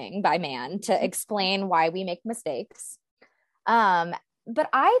up thing by man to explain why we make mistakes. But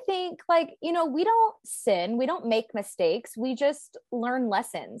I think like, you know, we don't sin, we don't make mistakes. We just learn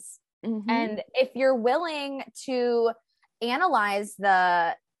lessons. And if you're willing to analyze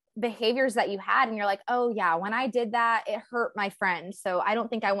the behaviors that you had and you're like, oh yeah, when I did that, it hurt my friend. So I don't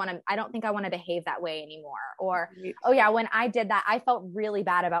think I want to behave that way anymore. Or, oh yeah, when I did that, I felt really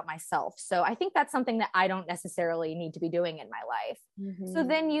bad about myself. So I think that's something that I don't necessarily need to be doing in my life. So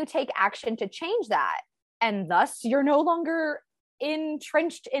then you take action to change that. And thus you're no longer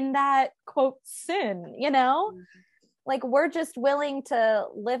entrenched in that quote sin, you know? Like we're just willing to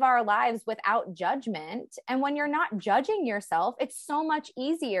live our lives without judgment. And when you're not judging yourself, it's so much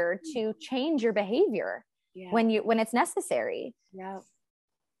easier to change your behavior when it's necessary. Yeah.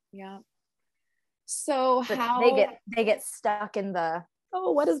 So but how they get stuck in the,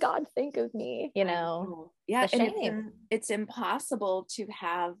 oh, what does God think of me? You know? Yeah. The shame. It's impossible to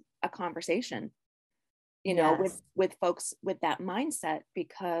have a conversation, you know, with folks with that mindset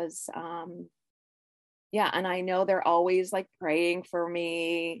because, and I know they're always like praying for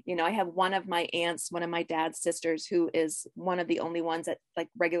me. You know, I have one of my aunts, one of my dad's sisters, who is one of the only ones that like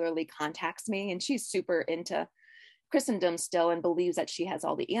regularly contacts me. And she's super into Christendom still and believes that she has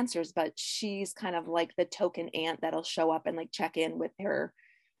all the answers, but she's kind of like the token aunt that'll show up and like check in with her,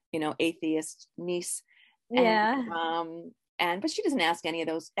 you know, atheist niece. But she doesn't ask any of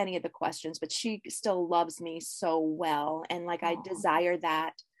the questions, but she still loves me so well. And like, I desire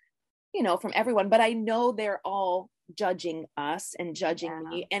that, you know, from everyone, but I know they're all judging us and judging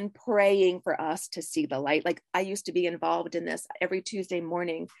me and praying for us to see the light. Like I used to be involved in this every Tuesday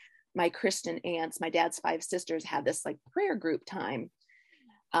morning. My Christian aunts, my dad's 5 sisters had this like prayer group time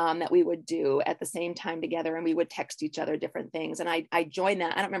that we would do at the same time together. And we would text each other different things. And I joined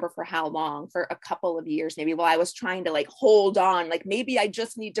that. I don't remember for how long, for a couple of years, maybe, while I was trying to like hold on, like maybe I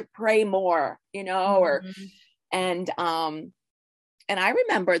just need to pray more, you know, and I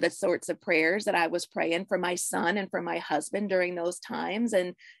remember the sorts of prayers that I was praying for my son and for my husband during those times.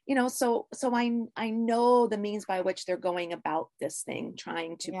 And, you know, so I know the means by which they're going about this thing,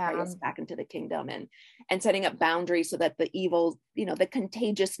 trying to pray us back into the kingdom and setting up boundaries so that the evil, you know, the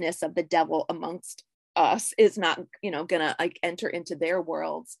contagiousness of the devil amongst us is not, you know, gonna like enter into their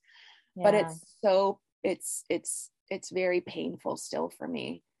worlds. But it's very painful still for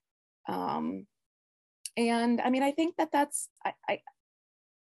me. And I mean, I think that's,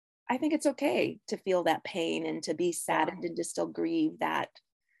 I think it's okay to feel that pain and to be saddened and to still grieve that,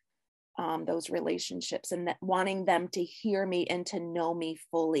 those relationships and that wanting them to hear me and to know me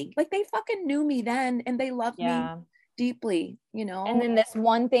fully. Like they fucking knew me then and they loved me deeply, you know? And then this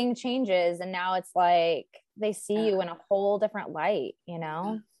one thing changes and now it's like, they see you in a whole different light, you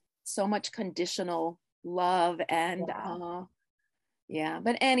know? So much conditional love and,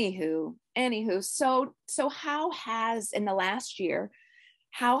 but anywho, so how has in the last year,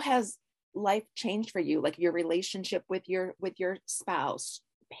 how has life changed for you? Like your relationship with your spouse,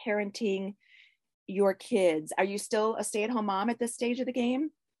 parenting your kids. Are you still a stay-at-home mom at this stage of the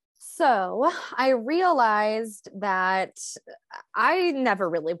game? So I realized that I never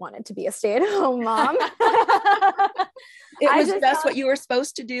really wanted to be a stay-at-home mom. It was just what you were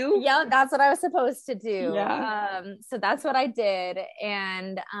supposed to do. Yeah, that's what I was supposed to do. Yeah. So that's what I did.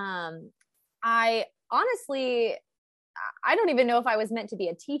 And I honestly, I don't even know if I was meant to be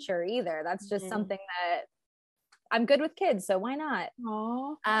a teacher either. That's just something that I'm good with kids. So why not?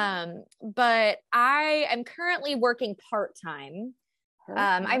 But I am currently working part-time.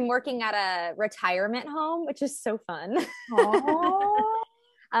 I'm working at a retirement home, which is so fun.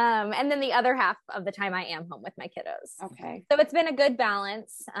 And then the other half of the time I am home with my kiddos. Okay. So it's been a good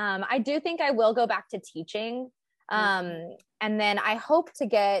balance. I do think I will go back to teaching. And then I hope to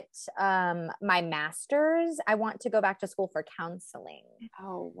get my master's. I want to go back to school for counseling.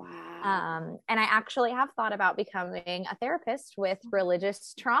 Oh, wow. And I actually have thought about becoming a therapist with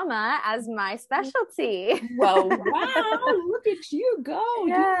religious trauma as my specialty. Well, wow. Look at you go.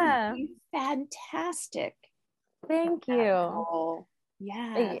 Yeah. Fantastic. Thank you.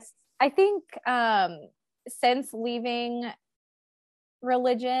 Yes. I think since leaving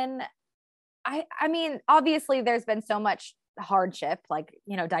religion, I mean, obviously there's been so much hardship, like,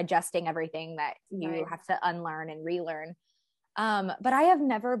 you know, digesting everything that you have to unlearn and relearn. But I have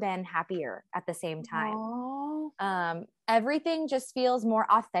never been happier at the same time. Everything just feels more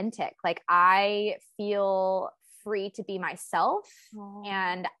authentic. Like I feel free to be myself.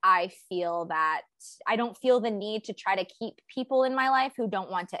 And I feel that I don't feel the need to try to keep people in my life who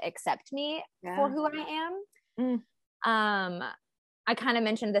don't want to accept me for who I am. I kind of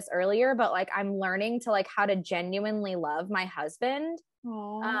mentioned this earlier, but like I'm learning to like how to genuinely love my husband.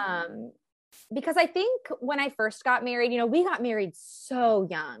 Because I think when I first got married, you know, we got married so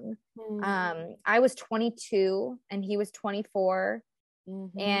young. I was 22 and he was 24.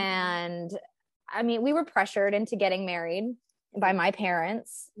 And I mean, we were pressured into getting married by my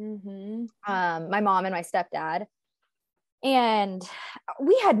parents, my mom and my stepdad. And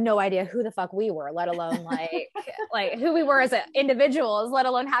we had no idea who the fuck we were, let alone like who we were as individuals, let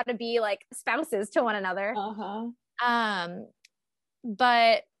alone how to be like spouses to one another.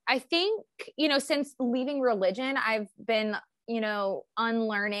 But I think, you know, since leaving religion, I've been, you know,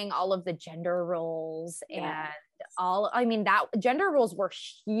 unlearning all of the gender roles and I mean, that gender roles were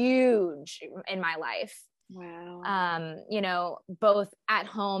huge in my life. Wow. You know, both at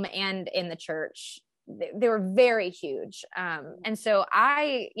home and in the church. They were very huge. And so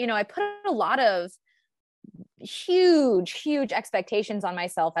I put a lot of huge expectations on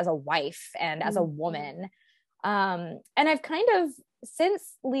myself as a wife and as a woman. And I've kind of,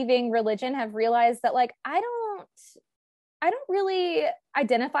 since leaving religion, have realized that like, I don't really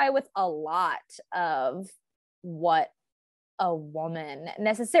identify with a lot of what a woman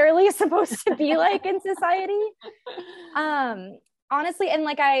necessarily is supposed to be like in society. Honestly, and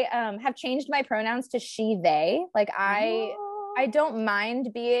like I have changed my pronouns to she, they. Like I don't mind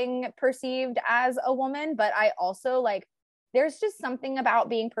being perceived as a woman, but I also like, there's just something about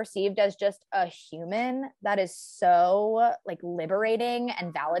being perceived as just a human that is so like liberating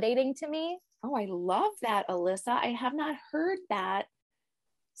and validating to me. Oh, I love that, Alyssa. I have not heard that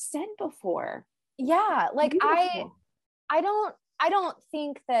said before. Yeah, like Beautiful. I don't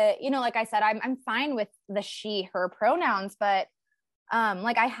think that, you know, like I said, I'm fine with the she, her pronouns, but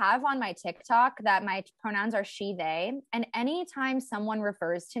like I have on my TikTok that my pronouns are she, they, and anytime someone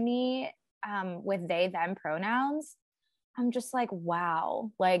refers to me with they, them pronouns, I'm just like,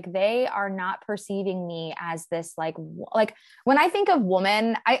 wow, like they are not perceiving me as this, like when I think of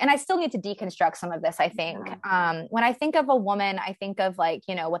woman, I still need to deconstruct some of this, I think. When I think of a woman, I think of like,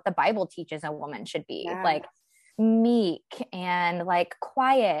 you know, what the Bible teaches a woman should be, like meek and like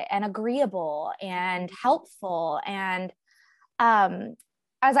quiet and agreeable and helpful. And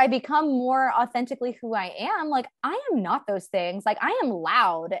as I become more authentically who I am, like I am not those things. Like I am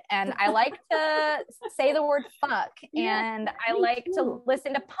loud and I like to say the word fuck and I like to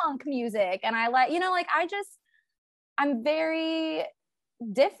listen to punk music and I like, you know, like I'm very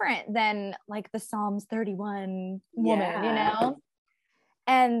different than like the Psalms 31 woman, you know?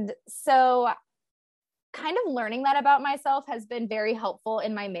 And so kind of learning that about myself has been very helpful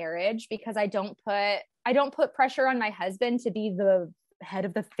in my marriage because I don't put pressure on my husband to be the head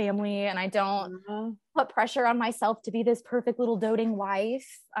of the family, and I don't put pressure on myself to be this perfect little doting wife.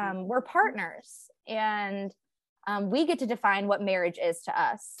 We're partners, and we get to define what marriage is to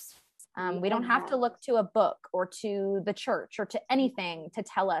us. We don't have to look to a book or to the church or to anything to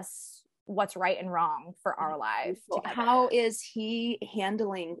tell us what's right and wrong for our lives together. How is he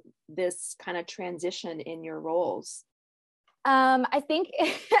handling this kind of transition in your roles? I think,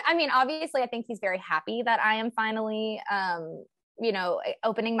 I mean, obviously I think he's very happy that I am finally, you know,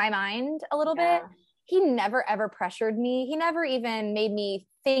 opening my mind a little bit. He never ever pressured me. He never even made me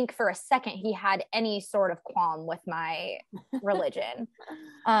think for a second he had any sort of qualm with my religion.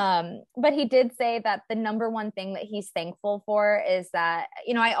 But he did say that the number one thing that he's thankful for is that,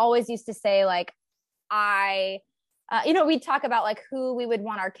 you know, I always used to say like, you know, we'd talk about like who we would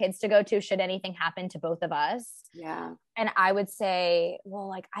want our kids to go to should anything happen to both of us. Yeah. And I would say, well,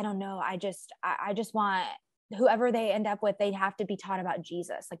 like, I don't know. I just want whoever they end up with, they'd have to be taught about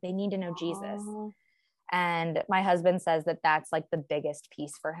Jesus. Like they need to know Jesus. And my husband says that that's like the biggest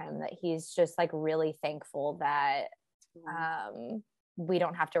piece for him, that he's just like really thankful that we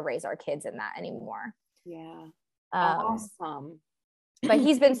don't have to raise our kids in that anymore. Yeah. Awesome. But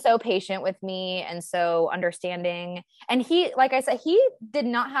he's been so patient with me and so understanding. And he, like I said, he did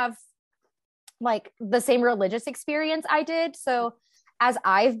not have like the same religious experience I did. So as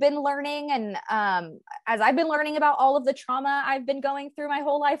I've been learning and as I've been learning about all of the trauma I've been going through my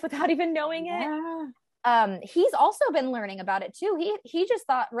whole life without even knowing it, he's also been learning about it too. He just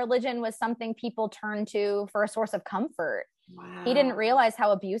thought religion was something people turn to for a source of comfort. Wow. He didn't realize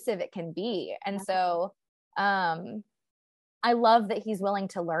how abusive it can be. And so I love that he's willing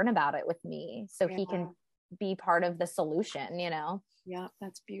to learn about it with me so he can be part of the solution, you know? Yeah,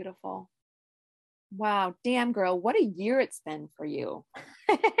 that's beautiful. Wow. Damn, girl, what a year it's been for you.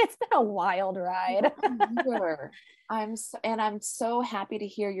 It's been a wild ride. I'm so happy to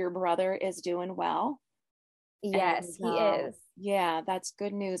hear your brother is doing well. Yes, he is. Yeah, that's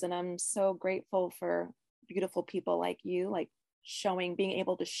good news. And I'm so grateful for beautiful people like you, like being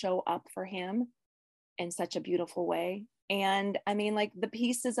able to show up for him in such a beautiful way. And I mean, like the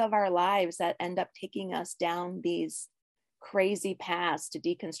pieces of our lives that end up taking us down these crazy paths to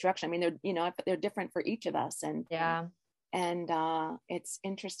deconstruction. I mean, they're, you know, they're different for each of us. And it's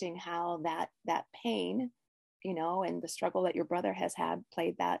interesting how that pain, you know, and the struggle that your brother has had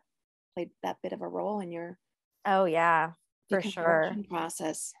played that bit of a role in your for sure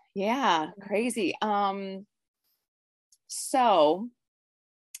process. Yeah, crazy. So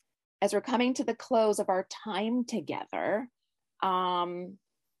as we're coming to the close of our time together,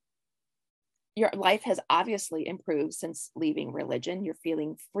 your life has obviously improved since leaving religion. You're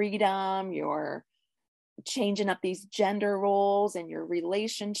feeling freedom, you're changing up these gender roles in your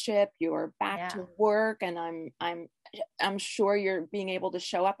relationship, you're back to work, and I'm sure you're being able to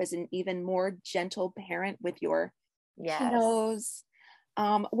show up as an even more gentle parent with your kiddos.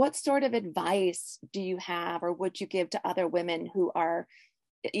 What sort of advice do you have, or would you give to other women who are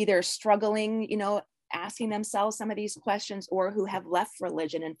either struggling, you know, asking themselves some of these questions, or who have left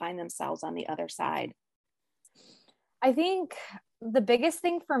religion and find themselves on the other side? I think the biggest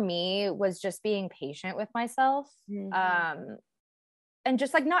thing for me was just being patient with myself, and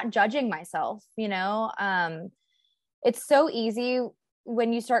just like not judging myself, you know. It's so easy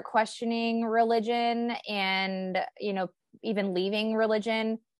when you start questioning religion and, you know, even leaving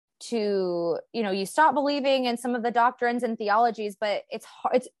religion to, you know, you stop believing in some of the doctrines and theologies, but it's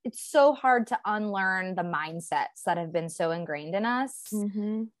so hard to unlearn the mindsets that have been so ingrained in us.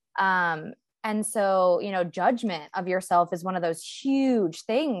 And so, you know, judgment of yourself is one of those huge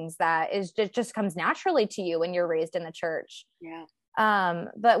things that is just comes naturally to you when you're raised in the church.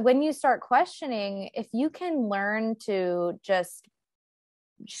 But when you start questioning, if you can learn to just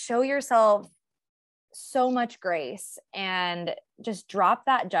show yourself so much grace and just drop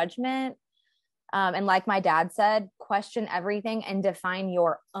that judgment, and like my dad said, question everything and define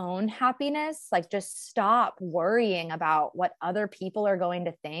your own happiness. Like, just stop worrying about what other people are going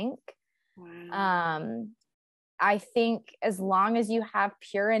to think. I think as long as you have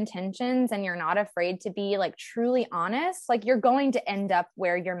pure intentions and you're not afraid to be like truly honest, like you're going to end up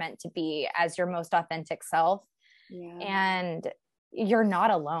where you're meant to be as your most authentic self. And you're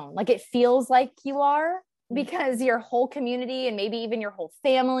not alone. Like, it feels like you are, because your whole community and maybe even your whole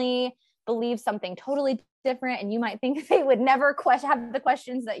family believes something totally different, and you might think they would never have the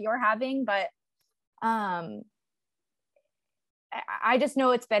questions that you're having. But I just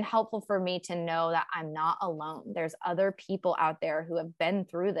know it's been helpful for me to know that I'm not alone. There's other people out there who have been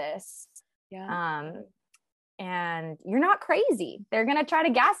through this. And you're not crazy. They're going to try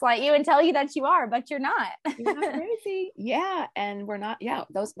to gaslight you and tell you that you are, but you're not. You're not crazy. Yeah. And we're not,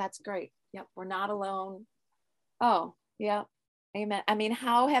 that's great. Yep. We're not alone. Oh, yeah. Amen. I mean,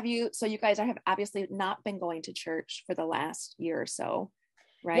 so you guys have obviously not been going to church for the last year or so,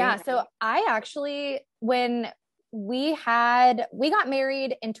 right? Yeah. So I actually, when we got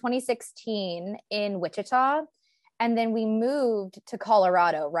married in 2016 in Wichita, and then we moved to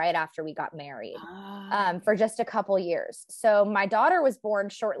Colorado right after we got married, for just a couple years. So my daughter was born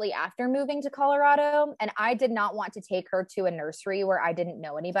shortly after moving to Colorado, and I did not want to take her to a nursery where I didn't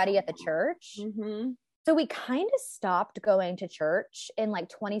know anybody at the church. So we kind of stopped going to church in like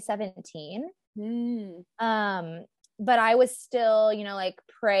 2017. But I was still, you know, like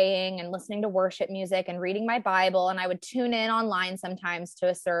praying and listening to worship music and reading my Bible. And I would tune in online sometimes to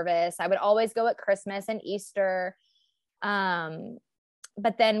a service. I would always go at Christmas and Easter.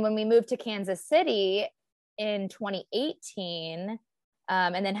 But then when we moved to Kansas City in 2018,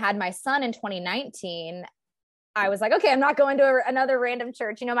 and then had my son in 2019, I was like, okay, I'm not going to another random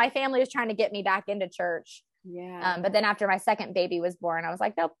church. You know, my family was trying to get me back into church. But then after my second baby was born, I was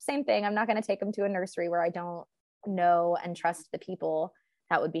like, nope, same thing. I'm not going to take him to a nursery where I don't know and trust the people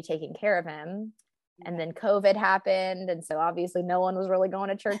that would be taking care of him. And then COVID happened. And so obviously no one was really going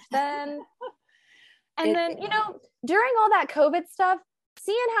to church then. And then, you know, during all that COVID stuff,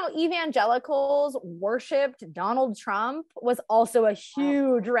 seeing how evangelicals worshiped Donald Trump was also a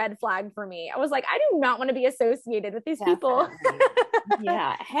huge red flag for me. I was like, I do not want to be associated with these people.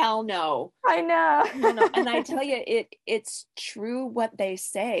 Yeah, hell no. I know. No. And I tell you, it's true what they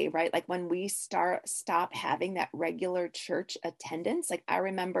say, right? Like when we stop having that regular church attendance, like I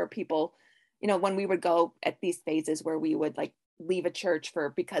remember people, you know, when we would go at these phases where we would like leave a church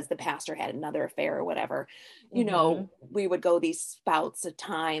because the pastor had another affair or whatever, you know, we would go these spouts of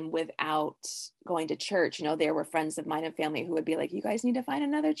time without going to church. You know, there were friends of mine and family who would be like, you guys need to find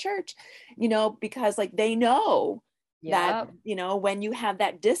another church, you know, because like they know that, you know, when you have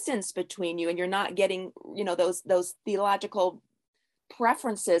that distance between you and you're not getting, you know, those theological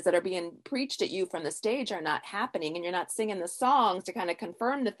preferences that are being preached at you from the stage are not happening, and you're not singing the songs to kind of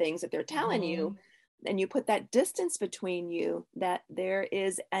confirm the things that they're telling you, and you put that distance between you, that there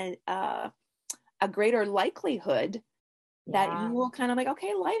is a greater likelihood that you will kind of like,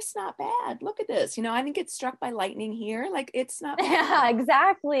 okay, life's not bad. Look at this. You know, I didn't get struck by lightning here. Like, it's not bad. Yeah,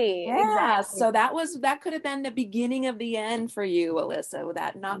 exactly. Yeah. Exactly. So that could have been the beginning of the end for you, Alyssa, with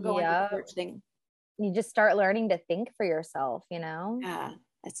that not going to church thing. You just start learning to think for yourself, you know? Yeah.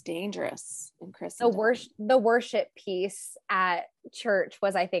 It's dangerous in Christendom. The worship piece at church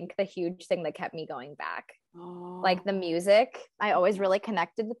was, I think, the huge thing that kept me going back. Like the music. I always really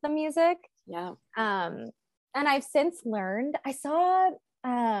connected with the music. Yeah. And I've since learned, I saw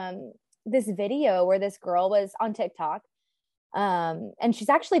this video where this girl was on TikTok, and she's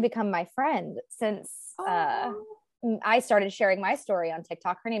actually become my friend since I started sharing my story on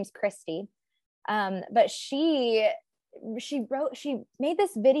TikTok. Her name's Christy. But she made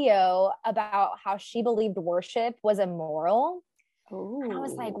this video about how she believed worship was immoral. And I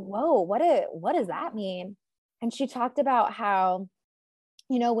was like, whoa, what does that mean? And she talked about how,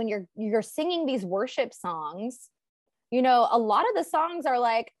 you know, when you're singing these worship songs, you know, a lot of the songs are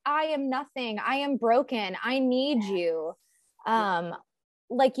like, I am nothing, I am broken, I need you.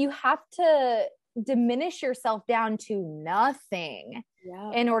 Like, you have to diminish yourself down to nothing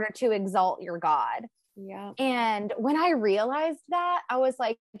in order to exalt your God. Yeah. And when I realized that, I was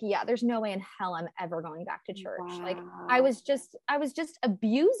like, yeah, there's no way in hell I'm ever going back to church. Wow. Like, I was just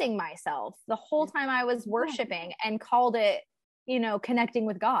abusing myself the whole time I was worshiping and called it, you know, connecting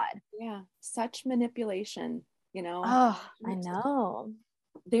with God. Yeah. Such manipulation, you know? Oh, I know.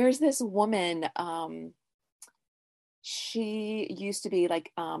 There's this woman, she used to be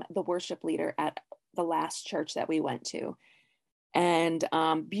like the worship leader at the last church that we went to. And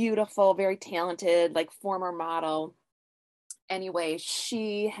beautiful, very talented, like former model. Anyway,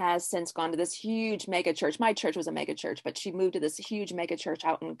 she has since gone to this huge mega church. My church was a mega church, but she moved to this huge mega church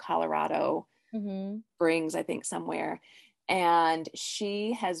out in Colorado Springs, I think, somewhere. And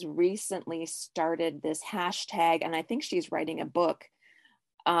she has recently started this hashtag, and I think she's writing a book,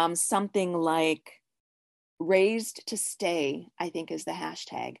 something like Raised to Stay, I think is the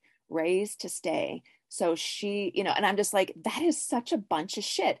hashtag, Raised to Stay. So she, you know, and I'm just like, that is such a bunch of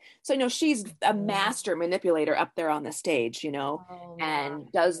shit. So, you know, she's a master manipulator up there on the stage, you know,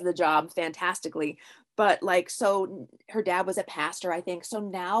 and does the job fantastically. But like, so her dad was a pastor, I think. So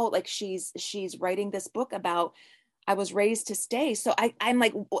now like she's writing this book about, I was raised to stay. So I'm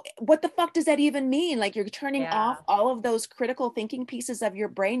like, what the fuck does that even mean? Like, you're turning off all of those critical thinking pieces of your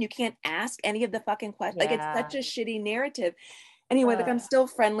brain. You can't ask any of the fucking questions. Like, it's such a shitty narrative. Anyway, like, I'm still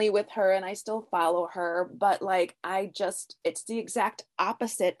friendly with her and I still follow her, but like, it's the exact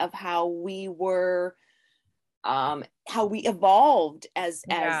opposite of how we were, how we evolved as,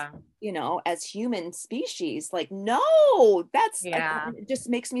 you know, as human species. Like, no, it just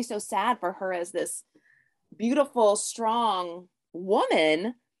makes me so sad for her as this beautiful, strong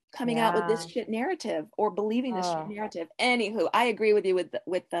woman coming out with this shit narrative or believing this shit narrative. Anywho, I agree with you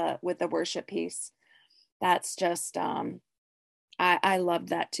with the worship piece. That's just, I love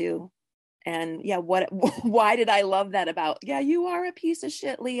that too. And yeah, why did I love that about? Yeah, you are a piece of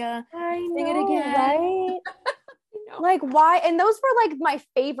shit, Leah. Sing it again. Right? Like, why? And those were like my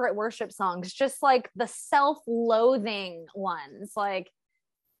favorite worship songs, just like the self-loathing ones. Like,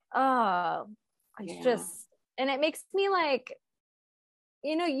 it's just, and it makes me like,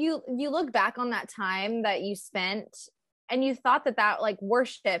 you know, you look back on that time that you spent and you thought that like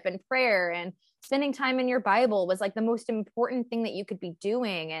worship and prayer and spending time in your Bible was like the most important thing that you could be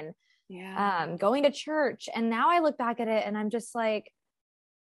doing, and going to church. And now I look back at it and I'm just like,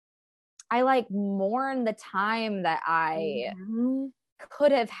 I like mourn the time that I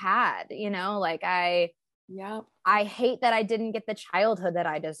could have had, you know, like I hate that I didn't get the childhood that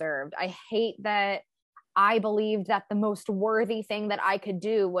I deserved. I hate that I believed that the most worthy thing that I could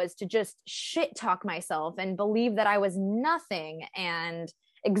do was to just shit talk myself and believe that I was nothing and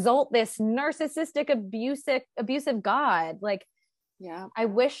exalt this narcissistic, abusive God. Like, I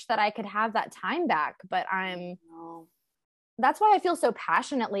wish that I could have that time back, but that's why I feel so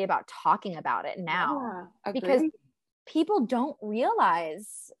passionately about talking about it now, because people don't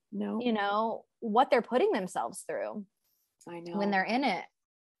realize, you know, what they're putting themselves through. I know, when they're in it.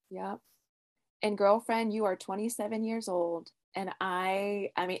 Yep. And girlfriend, you are 27 years old. And I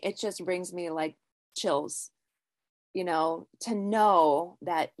mean, it just brings me like chills, you know, to know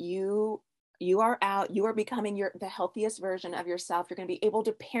that you are out, you are becoming the healthiest version of yourself. You're going to be able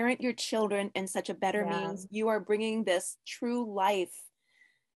to parent your children in such a better means. You are bringing this true life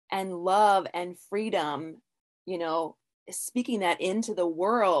and love and freedom, you know, speaking that into the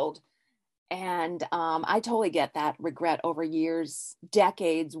world. And I totally get that regret over years,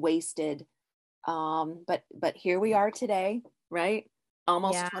 decades wasted. But here we are today, right?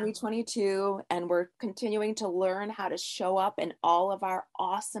 Almost 2022, and we're continuing to learn how to show up in all of our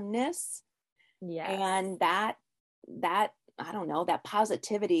awesomeness. And that I don't know, that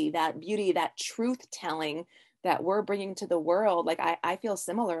positivity, that beauty, that truth telling that we're bringing to the world. Like I feel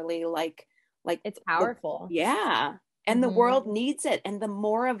similarly, like it's powerful. And the world needs it. And the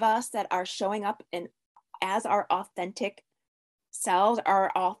more of us that are showing up and as our authentic selves,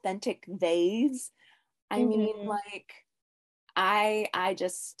 our authentic theys, I mean, like, I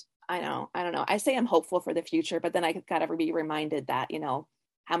don't know. I say I'm hopeful for the future, but then I gotta be reminded that, you know,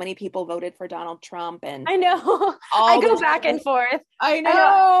 how many people voted for Donald Trump, and I know I go back and forth. I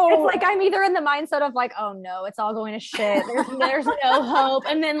know. It's like I'm either in the mindset of like, oh no, it's all going to shit. There's no hope.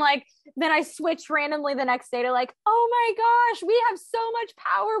 And then I switch randomly the next day to like, oh my gosh, we have so much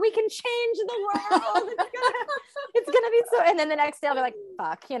power. We can change the world. It's gonna be so. And then the next day I'll be like,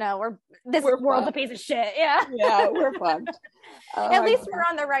 fuck, you know, this world's a piece of shit. Yeah, we're fucked. At least we're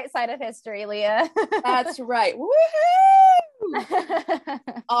on the right side of history, Leah. That's right. Woohoo!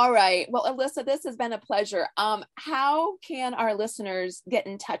 All right. Well, Alyssa, this has been a pleasure. How can our listeners get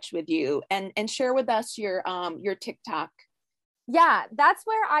in touch with you and share with us your TikTok? Yeah, that's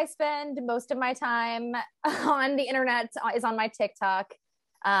where I spend most of my time on the internet, is on my TikTok,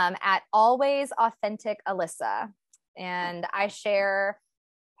 at Always Authentic Alyssa. And I share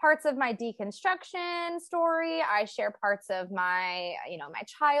parts of my deconstruction story. I share parts of my, you know, my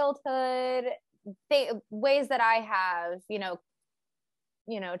childhood, ways that I have, you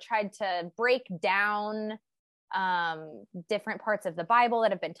know, tried to break down different parts of the Bible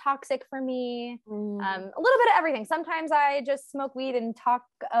that have been toxic for me. A little bit of everything. Sometimes I just smoke weed and talk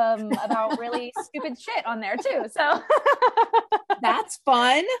about really stupid shit on there too. So that's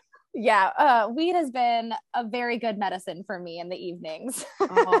fun. Yeah. Weed has been a very good medicine for me in the evenings.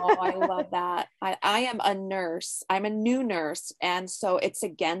 Oh, I love that. I am a nurse. I'm a new nurse. And so it's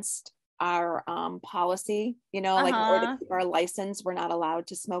against our policy, you know, like in order to keep our license, we're not allowed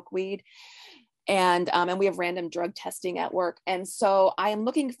to smoke weed. And we have random drug testing at work. And so I am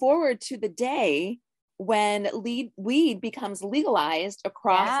looking forward to the day when weed becomes legalized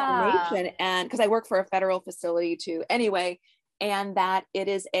across our nation. And because I work for a federal facility too, anyway, and that it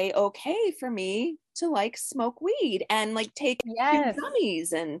is okay for me to like smoke weed and like take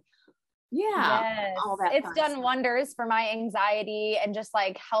gummies and all that. It's done stuff. Wonders for my anxiety and just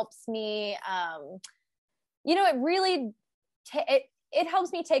like helps me, you know, it really, it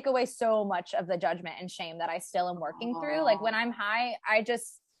helps me take away so much of the judgment and shame that I still am working through. Like when I'm high, I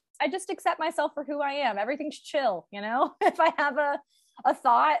just accept myself for who I am. Everything's chill, you know. If I have a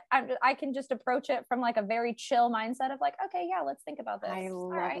thought, I can just approach it from like a very chill mindset of like, okay, yeah, let's think about this. I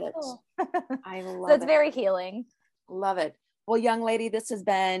love it. Cool. I love it. So it's very healing. Love it. Well, young lady, this has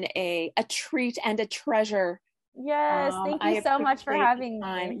been a treat and a treasure. Yes. Thank you so much for having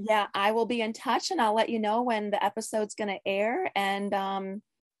me. Yeah, I will be in touch and I'll let you know when the episode's going to air, and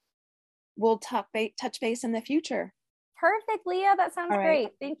we'll touch base in the future. Perfect, Leah. That sounds great.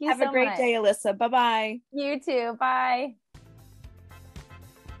 Thank you so much. Have a great day, Alyssa. Bye-bye. You too. Bye.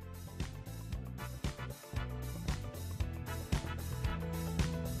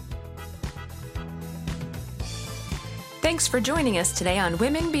 Thanks for joining us today on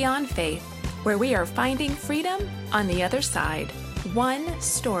Women Beyond Faith, where we are finding freedom on the other side, one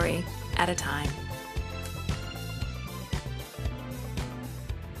story at a time.